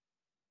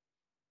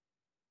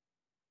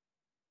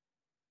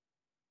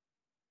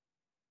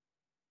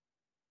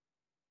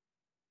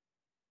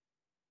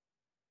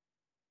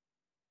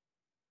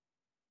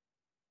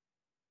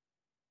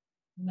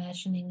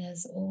 Imagining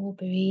us all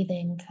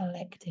breathing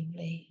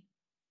collectively,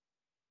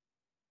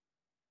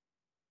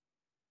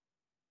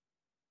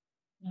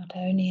 not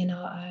only in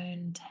our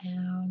own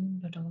town,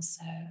 but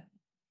also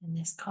in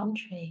this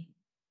country,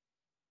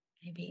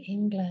 maybe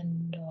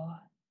England or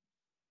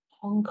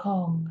Hong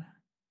Kong,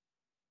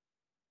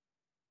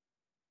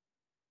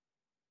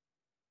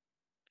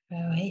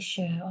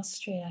 Croatia,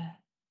 Austria,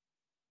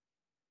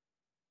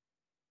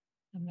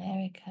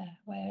 America,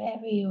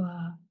 wherever you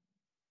are.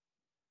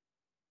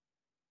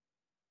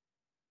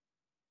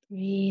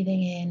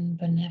 Breathing in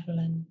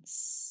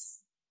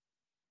benevolence,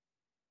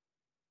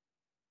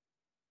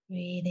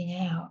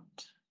 breathing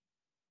out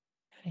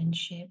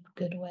friendship,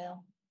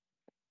 goodwill,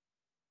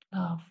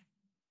 love.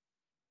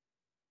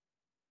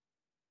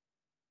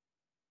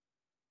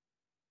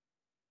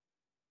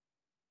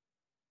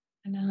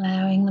 And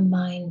allowing the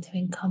mind to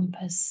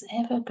encompass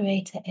ever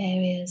greater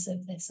areas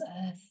of this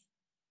earth,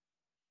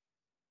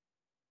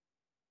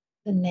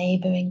 the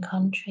neighboring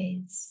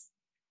countries,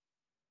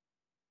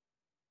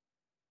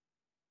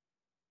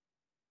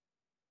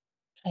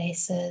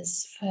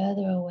 places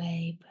further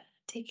away,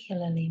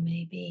 particularly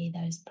maybe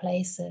those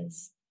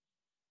places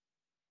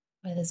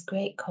where there's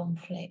great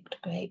conflict,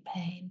 great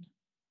pain.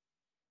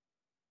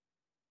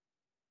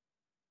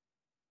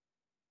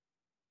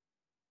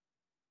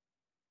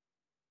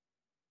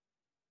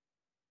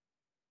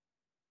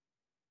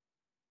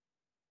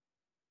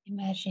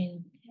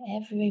 Imagine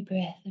every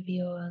breath of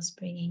yours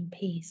bringing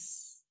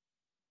peace.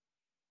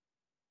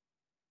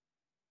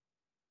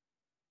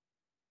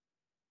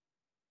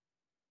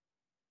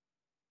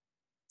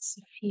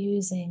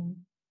 Suffusing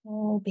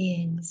all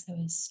beings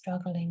who are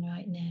struggling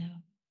right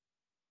now,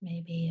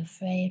 maybe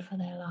afraid for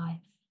their life.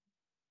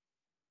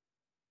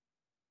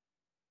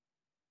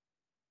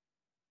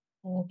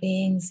 All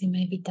beings who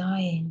may be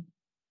dying.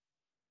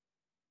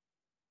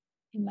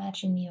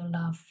 Imagine your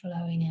love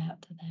flowing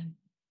out to them.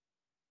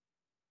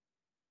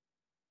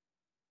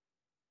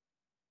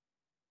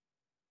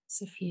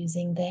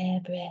 Suffusing their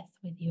breath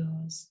with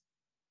yours.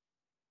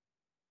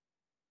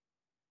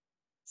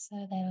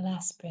 So their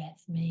last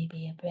breath may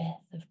be a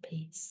breath of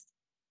peace.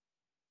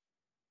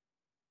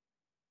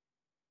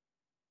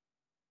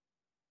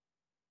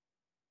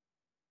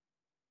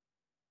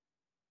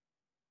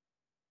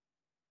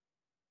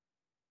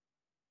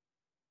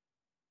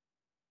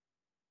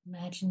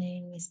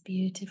 Imagining this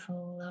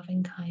beautiful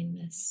loving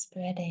kindness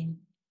spreading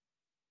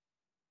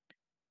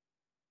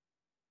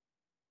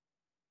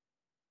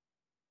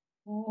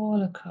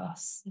all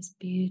across this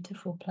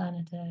beautiful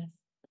planet Earth.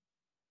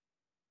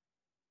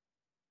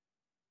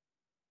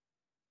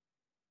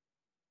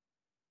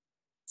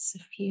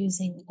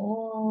 Suffusing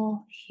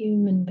all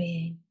human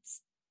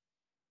beings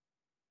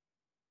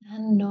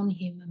and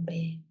non-human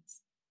beings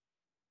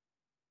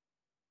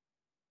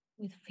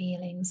with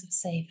feelings of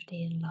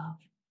safety and love.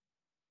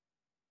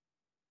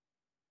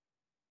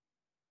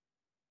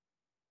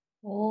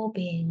 All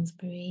beings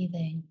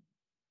breathing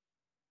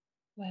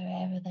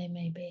wherever they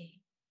may be.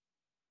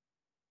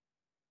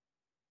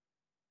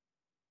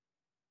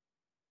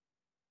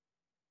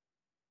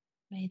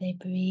 May they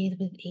breathe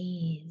with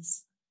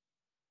ease.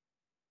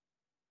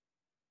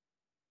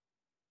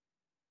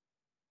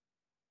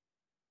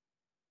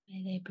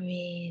 May they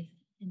breathe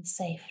in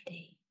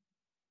safety.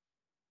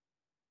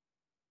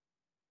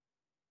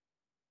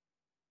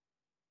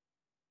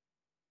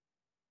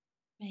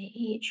 May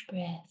each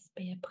breath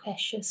be a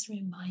precious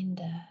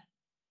reminder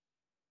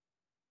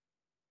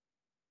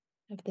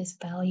of this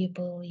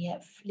valuable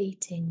yet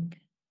fleeting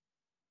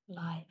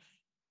life.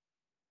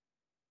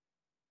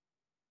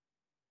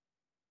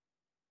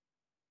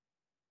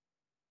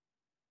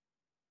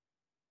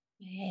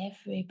 May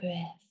every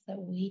breath that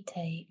we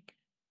take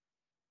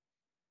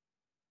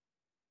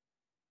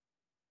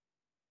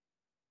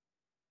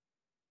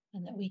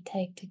and that we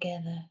take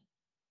together,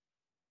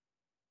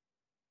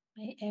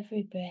 may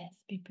every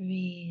breath be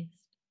breathed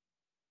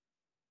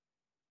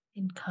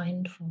in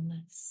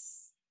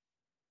kindfulness,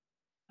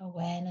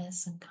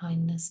 awareness and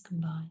kindness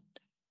combined.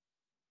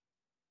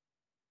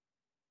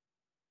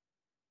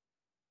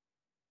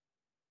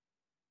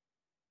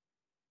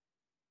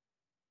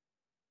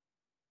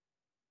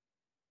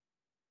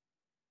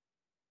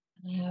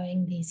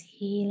 Allowing these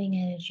healing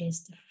energies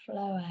to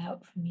flow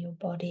out from your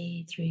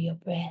body through your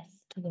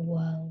breath to the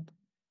world.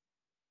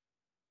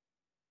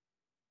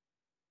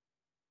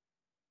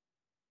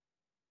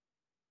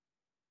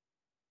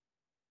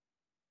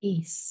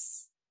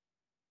 Peace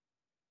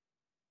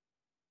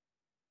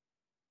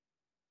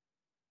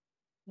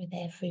with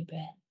every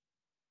breath.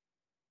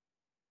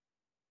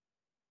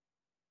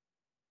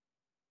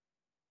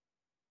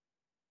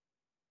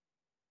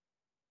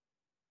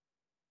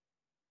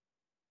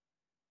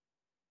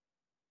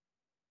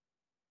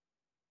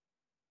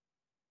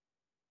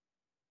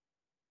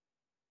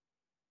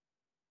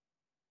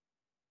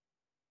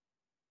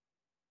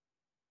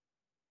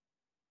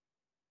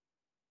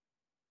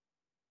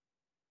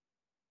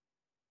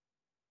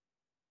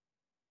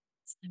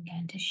 I'm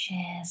going to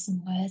share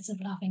some words of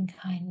loving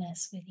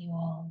kindness with you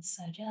all,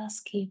 so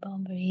just keep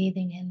on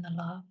breathing in the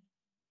love,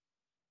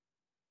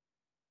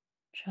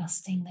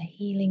 trusting the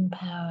healing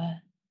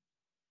power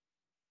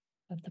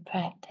of the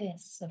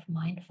practice of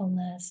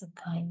mindfulness, of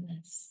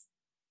kindness,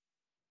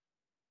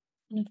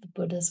 and of the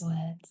Buddha's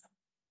words.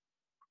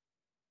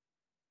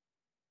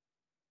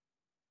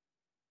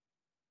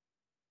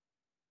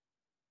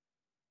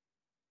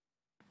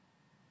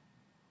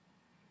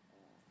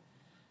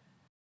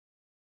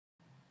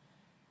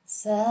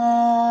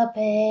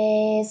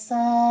 Sabbe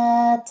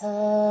sata,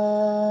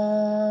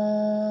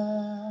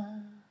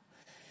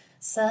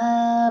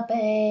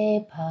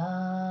 sabbe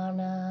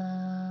pana,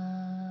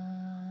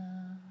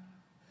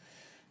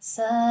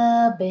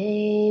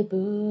 sabbe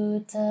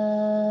bhuta,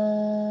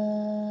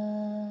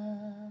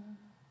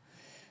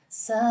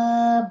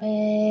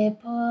 sabbe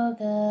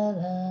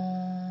pugala,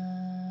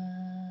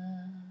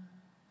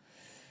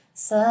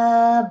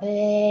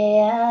 sabbe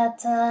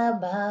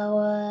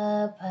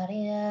atabhava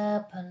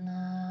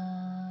pariyapana,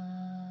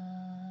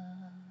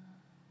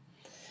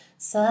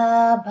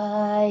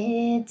 sabba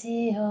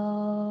itiho,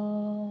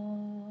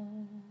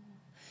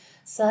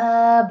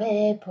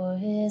 sabbe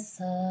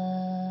purisa,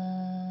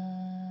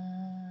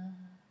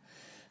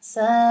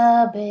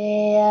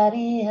 sabbe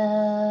ariya,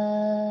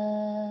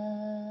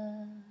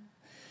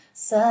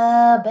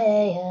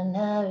 sabbe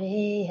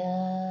anariya,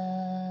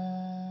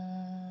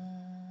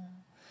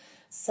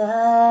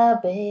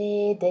 sabbe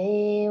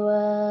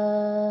deva,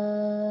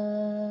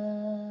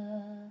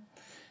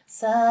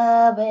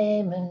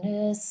 sabbe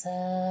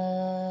manusa,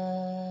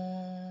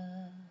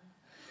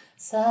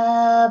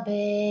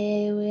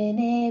 sabbe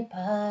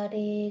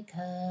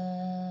vinipadika,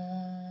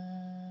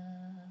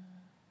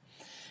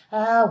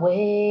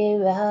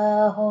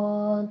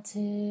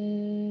 avevahontu,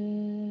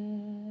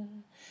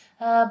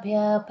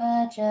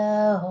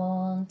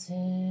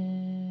 abhyapajahontu,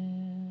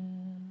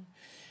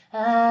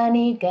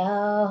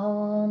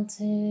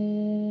 anigahontu,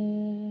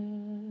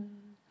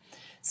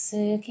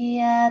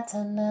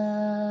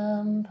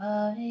 sukhiyatanam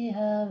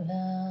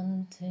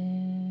pariharantu,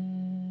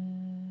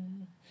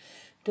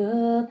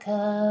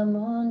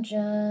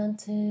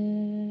 dukkhamunjantu,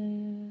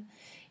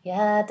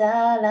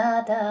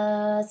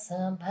 yadalada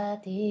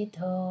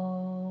sampatito,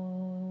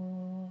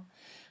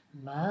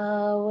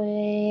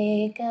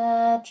 mawe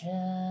gajantu,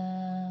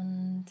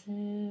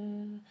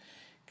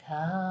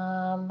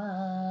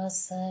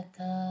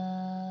 kamasaka.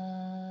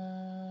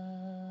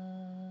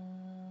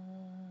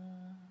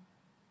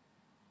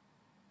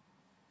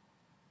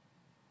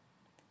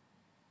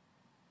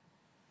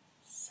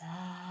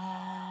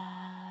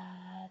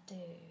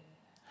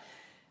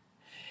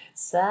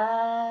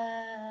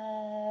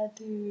 Sadhu.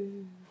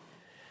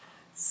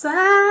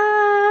 Sadhu.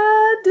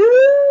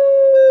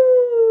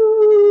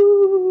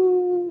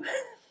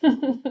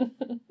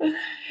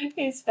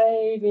 It's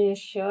very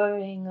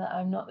reassuring that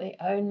I'm not the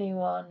only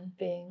one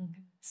being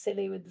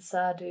silly with the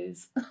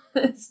sadhus.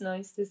 It's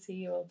nice to see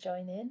you all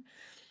join in.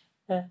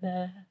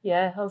 And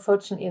yeah,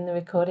 unfortunately in the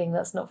recording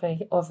that's not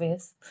very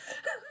obvious.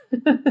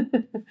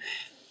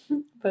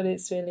 But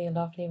it's really a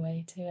lovely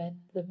way to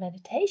end the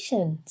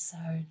meditation. So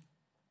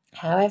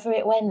however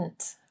it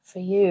went for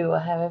you, or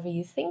however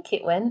you think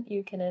it went,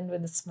 you can end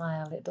with a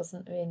smile. It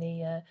doesn't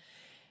really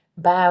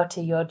bow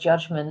to your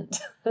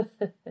judgment.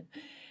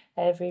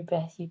 Every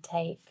breath you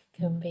take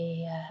can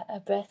be a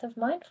breath of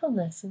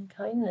mindfulness and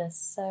kindness.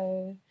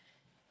 So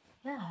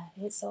yeah,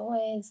 it's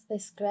always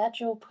this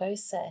gradual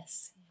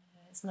process.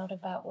 It's not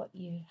about what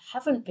you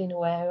haven't been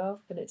aware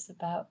of, but it's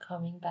about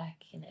coming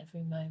back in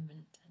every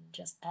moment and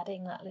just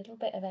adding that little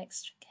bit of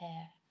extra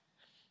care.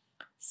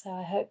 So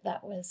I hope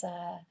that was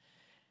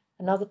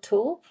another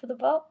tool for the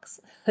box.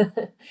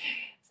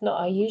 It's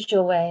not our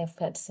usual way of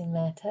practicing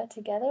metta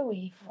together.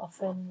 We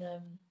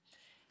often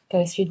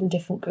go through the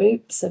different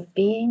groups of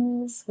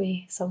beings.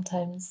 We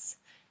sometimes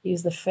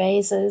use the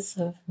phrases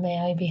of may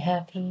I be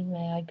happy,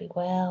 may I be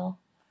well,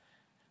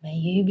 may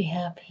you be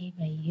happy,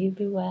 may you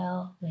be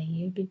well, may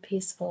you be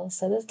peaceful.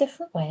 So there's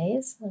different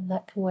ways, and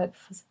that can work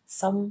for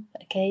some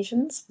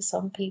occasions, for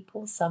some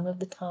people, some of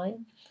the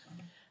time.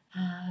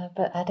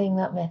 But adding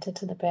that metta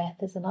to the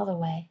breath is another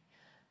way.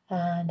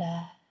 And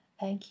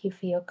thank you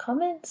for your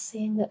comments,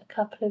 seeing that a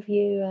couple of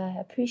you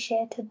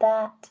appreciated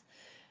that.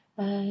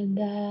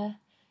 And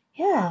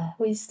yeah,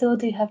 we still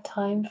do have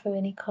time for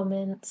any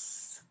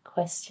comments,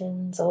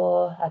 questions,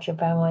 or Ajahn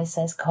Brahma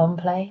says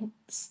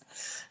complaints.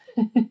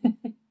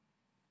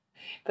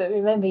 But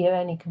remember, you're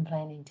only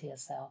complaining to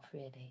yourself,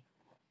 really,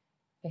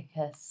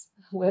 because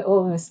we're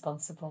all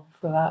responsible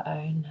for our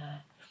own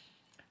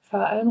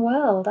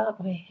world,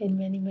 aren't we, in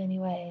many, many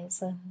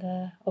ways,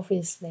 and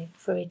obviously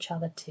for each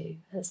other too,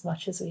 as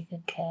much as we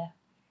can care.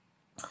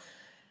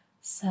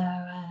 So,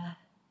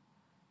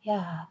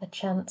 yeah, the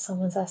chant,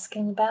 someone's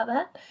asking about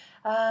that.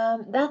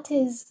 That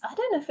is, I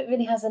don't know if it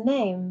really has a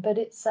name, but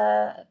it's,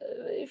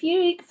 if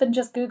you even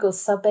just Google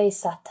Sabbe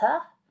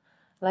Sata,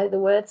 like the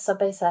word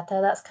Sabbe Sata,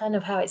 that's kind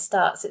of how it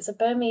starts. It's a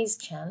Burmese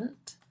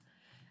chant,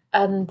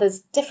 and there's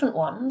different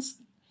ones.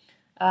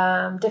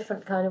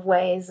 Different kind of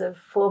ways of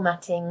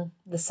formatting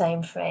the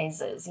same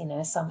phrases,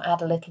 some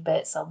add a little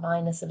bit, some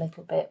minus a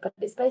little bit, but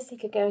it's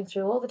basically going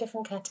through all the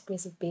different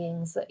categories of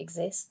beings that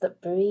exist,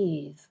 that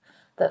breathe,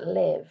 that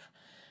live,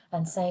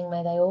 and saying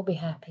may they all be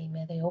happy,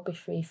 may they all be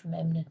free from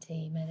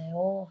enmity, may they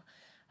all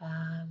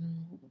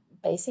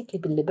basically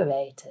be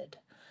liberated.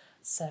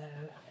 So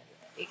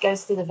it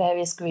goes through the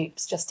various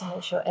groups just to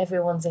make sure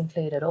everyone's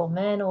included, all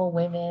men, all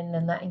women,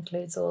 and that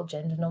includes all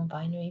gender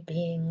non-binary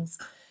beings,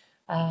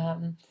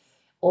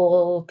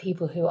 all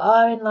people who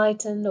are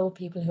enlightened, all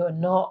people who are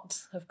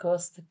not. Of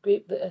course, the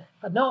group that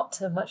are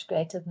not are much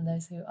greater than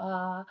those who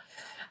are.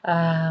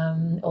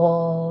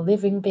 All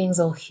living beings,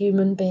 all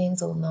human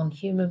beings, all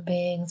non-human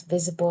beings,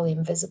 visible,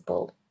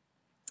 invisible,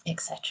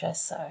 etc.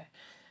 So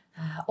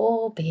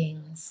all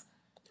beings.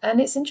 And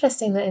it's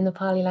interesting that in the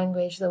Pali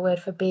language, the word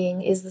for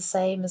being is the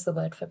same as the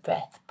word for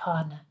breath,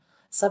 pana.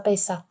 Sabbe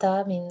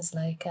Sata means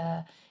like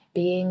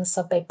being,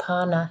 Sabbe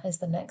Pana is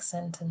the next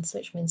sentence,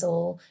 which means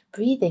all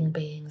breathing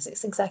beings.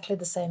 It's exactly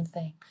the same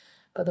thing.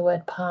 But the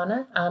word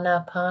Pana,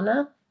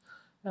 Anapana,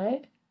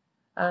 right?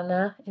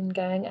 Ana,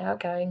 in-going,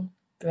 outgoing,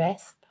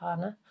 breath,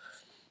 Pana,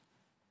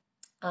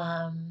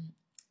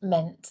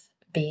 meant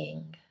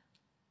being.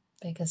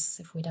 Because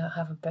if we don't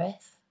have a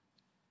breath,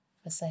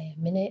 for say a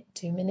minute,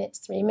 2 minutes,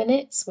 3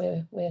 minutes,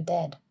 we're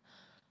dead.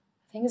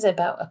 I think it's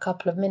about a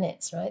couple of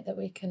minutes, right, that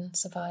we can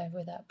survive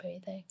without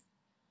breathing.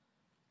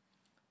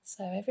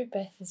 So every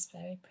breath is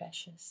very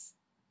precious.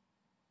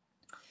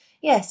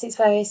 Yes, it's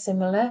very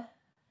similar.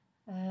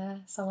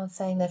 Someone's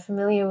saying they're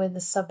familiar with the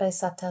Sabbe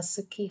Sata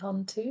Sukhi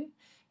Hontu.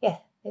 Yeah,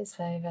 it's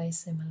very, very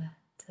similar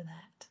to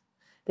that.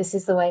 This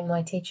is the way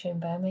my teacher in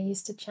Burma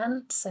used to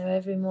chant. So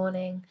every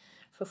morning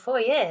for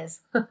 4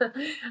 years,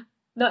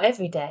 not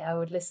every day I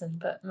would listen,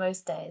 but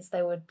most days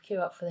they would queue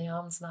up for the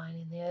alms line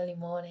in the early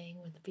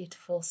morning with the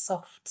beautiful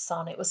soft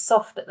sun. It was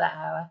soft at that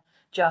hour,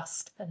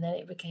 just, and then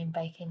it became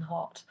baking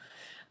hot.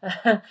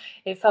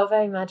 It felt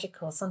very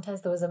magical.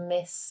 Sometimes there was a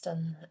mist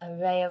and a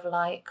ray of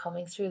light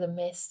coming through the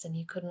mist and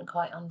you couldn't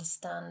quite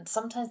understand.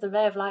 Sometimes the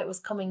ray of light was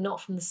coming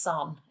not from the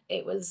sun.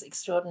 It was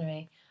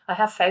extraordinary. I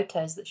have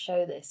photos that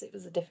show this. It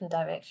was a different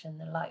direction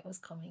the light was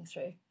coming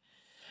through.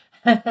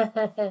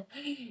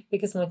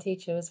 Because my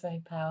teacher was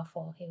very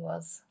powerful. He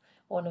was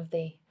one of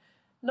the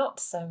not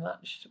so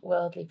much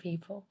worldly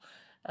people.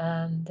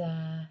 And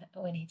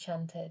when he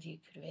chanted, you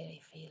could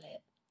really feel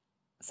it.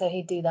 So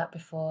he'd do that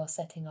before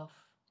setting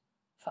off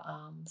for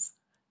alms,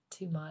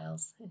 2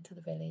 miles into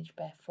the village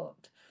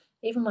barefoot.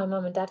 Even my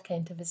mum and dad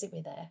came to visit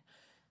me there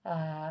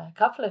a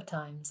couple of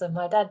times, and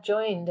my dad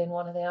joined in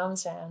one of the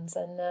alms rounds,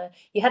 and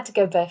you had to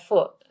go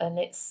barefoot, and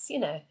it's,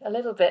 a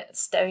little bit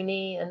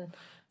stony and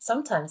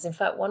sometimes, in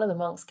fact, one of the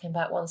monks came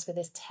back once with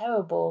this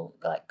terrible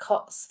like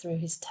cuts through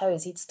his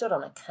toes. He'd stood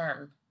on a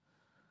can.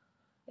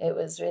 It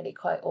was really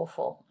quite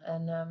awful.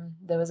 And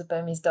there was a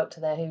Burmese doctor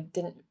there who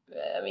didn't,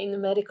 I mean, the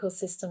medical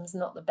system's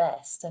not the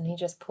best, and he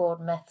just poured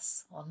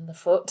meths on the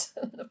foot.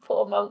 The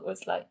poor monk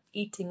was like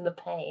eating the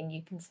pain,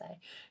 you can say,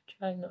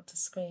 trying not to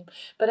scream.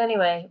 But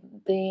anyway,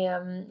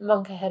 the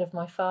monk ahead of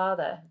my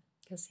father,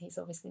 because he's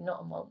obviously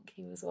not a monk,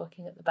 he was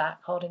walking at the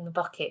back holding the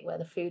bucket where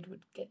the food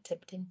would get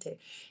tipped into.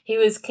 He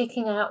was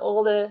kicking out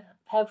all the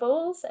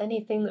pebbles,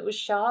 anything that was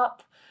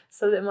sharp,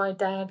 so that my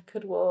dad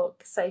could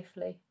walk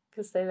safely,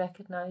 because they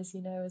recognise,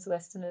 as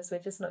Westerners, we're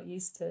just not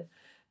used to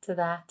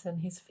that,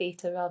 and his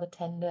feet are rather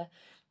tender.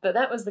 But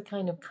that was the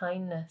kind of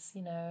kindness,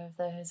 of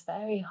those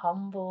very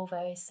humble,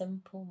 very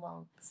simple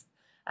monks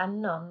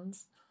and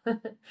nuns who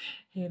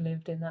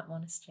lived in that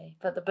monastery.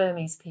 But the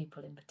Burmese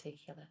people in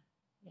particular,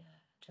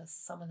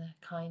 just some of the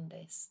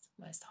kindest,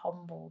 most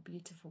humble,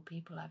 beautiful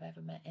people I've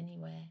ever met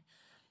anywhere.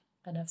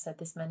 And I've said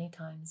this many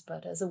times,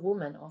 but as a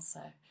woman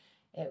also,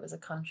 it was a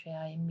country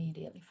I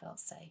immediately felt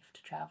safe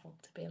to travel,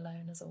 to be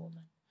alone as a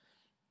woman.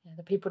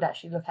 The people would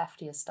actually look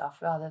after your stuff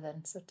rather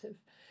than sort of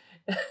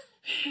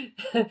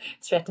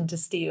threaten to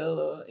steal,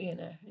 or,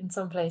 in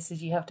some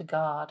places you have to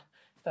guard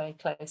very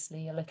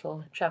closely your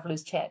little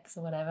traveller's checks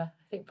or whatever.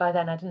 I think by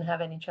then I didn't have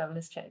any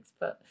traveller's checks,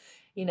 but,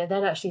 they'd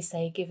actually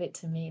say, give it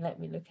to me, let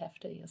me look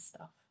after your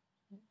stuff.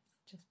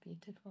 It's just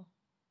beautiful.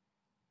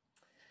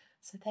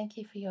 So thank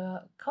you for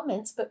your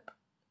comments, but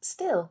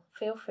still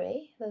feel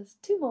free. There's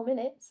 2 more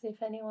minutes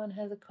if anyone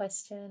has a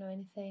question or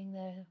anything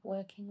they're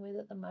working with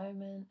at the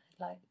moment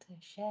they'd like to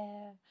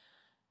share.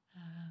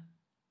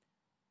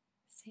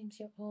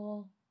 Seems you're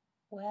all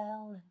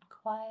well and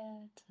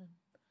quiet, and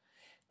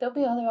there'll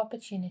be other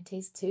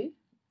opportunities too.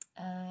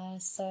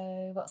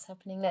 So what's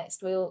happening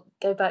next? We'll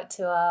go back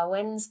to our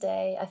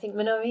Wednesday. I think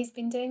Minori's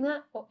been doing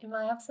that in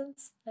my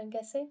absence, I'm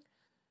guessing.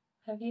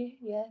 Have you?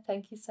 Yeah,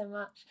 thank you so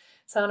much.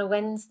 So on a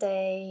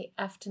Wednesday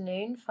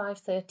afternoon,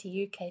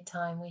 5:30 UK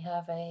time, we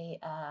have a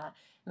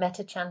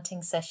metta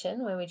chanting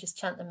session where we just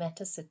chant the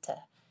Metta Sutta.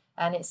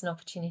 And it's an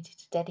opportunity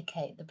to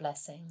dedicate the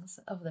blessings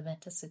of the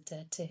Metta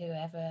Sutta to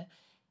whoever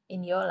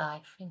in your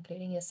life,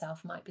 including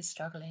yourself, might be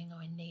struggling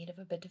or in need of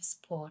a bit of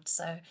support.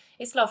 So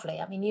it's lovely.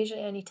 I mean,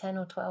 usually only 10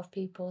 or 12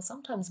 people,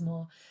 sometimes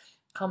more,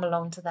 come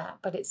along to that.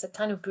 But it's a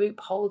kind of group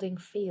holding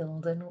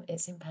field, and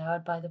it's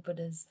empowered by the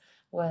Buddha's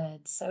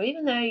words. So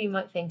even though you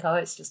might think, oh,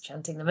 it's just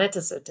chanting the Metta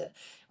Sutta,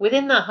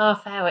 within that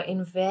half hour,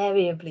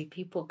 invariably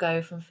people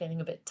go from feeling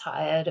a bit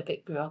tired, a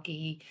bit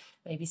groggy,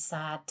 maybe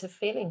sad, to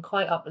feeling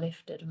quite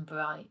uplifted and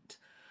bright.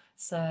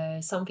 So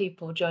some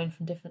people join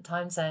from different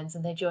time zones,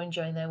 and they join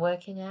during their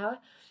working hour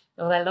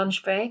or their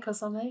lunch break or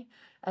something.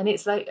 And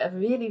it's like a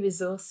really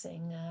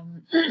resourcing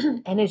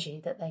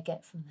energy that they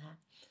get from that.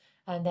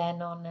 And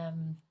then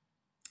on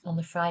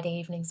the Friday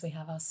evenings, we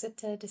have our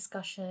sutta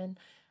discussion.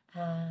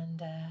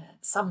 And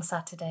some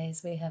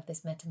Saturdays we have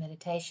this metta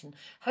meditation.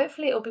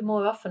 Hopefully it'll be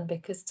more often,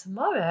 because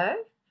tomorrow,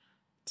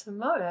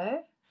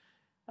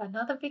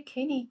 another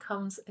bhikkhuni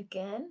comes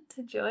again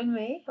to join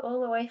me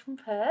all the way from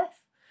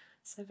Perth.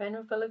 So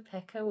Venerable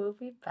Upeka will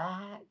be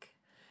back.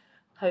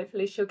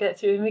 Hopefully she'll get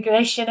through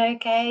immigration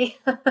okay.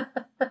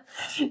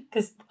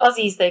 Because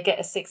Aussies, they get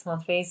a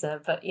 6-month visa,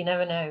 but you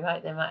never know,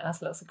 right? They might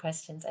ask lots of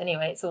questions.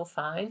 Anyway, it's all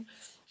fine.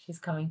 She's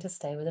coming to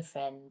stay with a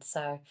friend,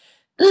 so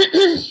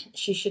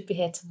she should be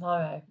here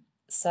tomorrow.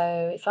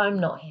 So if I'm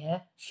not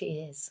here,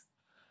 she is.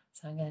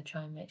 So I'm going to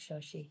try and make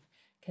sure she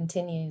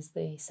continues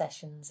the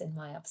sessions in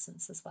my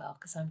absence as well,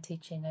 because I'm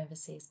teaching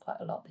overseas quite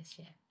a lot this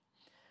year.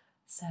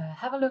 So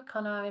have a look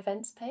on our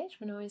events page.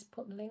 Minori's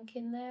put the link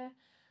in there.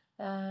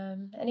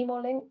 Any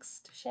more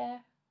links to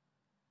share?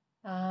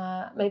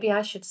 Maybe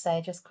I should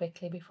say just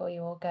quickly before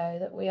you all go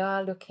that we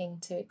are looking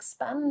to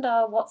expand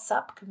our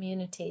WhatsApp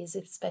communities,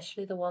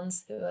 especially the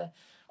ones who are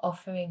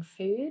offering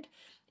food.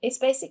 It's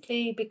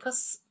basically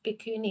because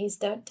bhikkhunis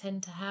don't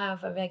tend to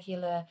have a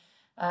regular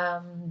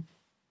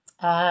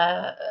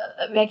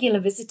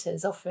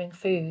visitors offering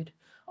food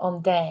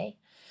on day.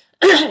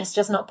 It's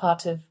just not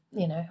part of,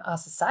 our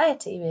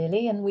society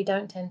really, and we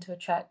don't tend to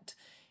attract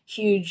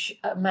huge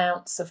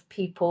amounts of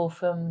people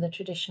from the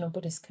traditional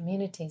Buddhist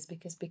communities,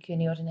 because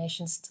bhikkhuni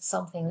ordination is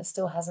something that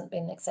still hasn't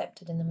been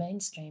accepted in the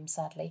mainstream,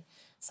 sadly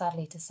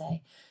to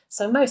say.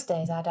 So most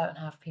days I don't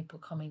have people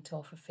coming to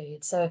offer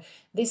food. So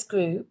this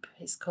group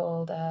is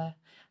called,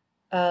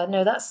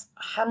 no, that's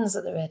Hands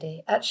at the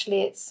Ready.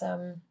 Actually, it's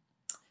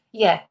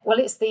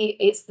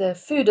it's the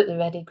Food at the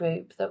Ready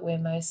group that we're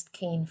most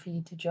keen for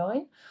you to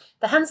join.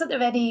 The Hands at the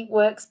Ready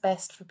works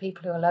best for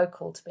people who are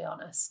local, to be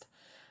honest,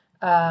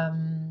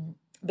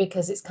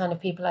 because it's kind of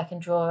people I can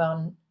draw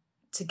on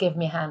to give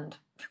me a hand.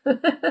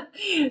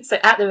 So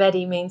at the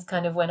ready means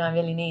kind of when I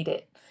really need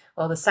it,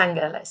 or the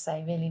Sangha, let's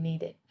say, really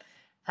need it.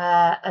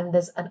 And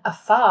there's an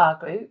Afar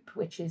group,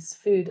 which is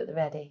Food at the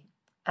Ready,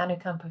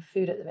 Anukampa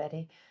Food at the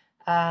Ready,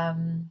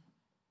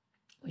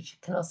 which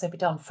can also be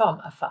done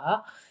from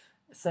afar.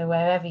 So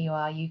wherever you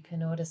are, you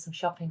can order some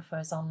shopping for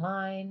us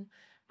online,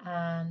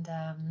 and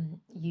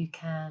you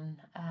can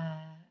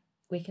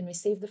we can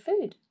receive the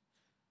food.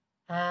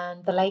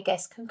 And the lay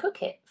guests can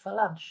cook it for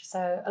lunch.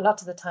 So a lot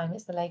of the time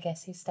it's the lay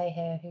guests who stay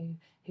here who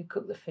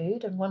cook the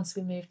food. And once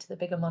we move to the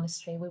bigger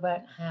monastery, we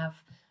won't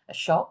have a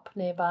shop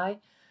nearby.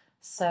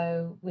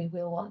 So we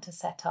will want to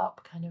set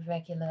up kind of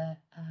regular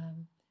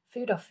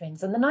food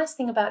offerings. And the nice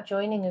thing about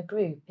joining a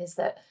group is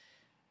that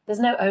there's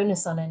no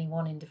onus on any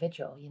one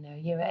individual. You know,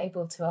 you're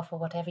able to offer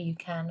whatever you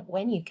can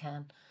when you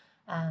can,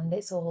 and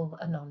it's all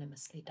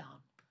anonymously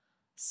done.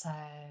 So,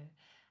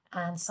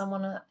 and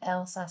someone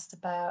else asked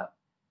about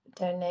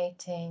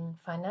donating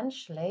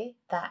financially.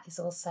 That is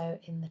also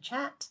in the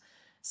chat.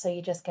 So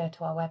you just go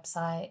to our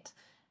website,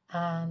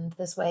 and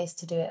there's ways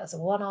to do it as a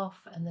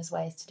one-off, and there's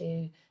ways to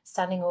do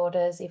standing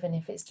orders, even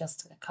if it's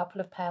just a couple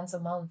of pounds a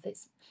month.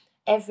 It's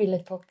every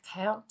little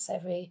counts,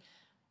 every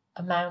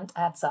amount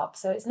adds up.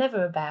 So it's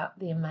never about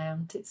the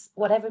amount. It's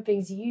whatever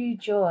brings you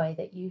joy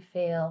that you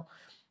feel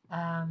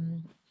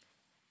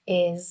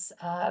is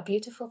a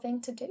beautiful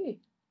thing to do.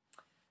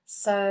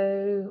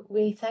 So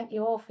we thank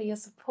you all for your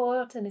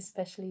support and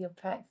especially your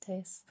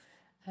practice,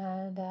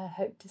 and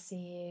hope to see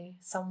you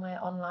somewhere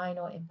online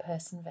or in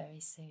person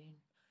very soon.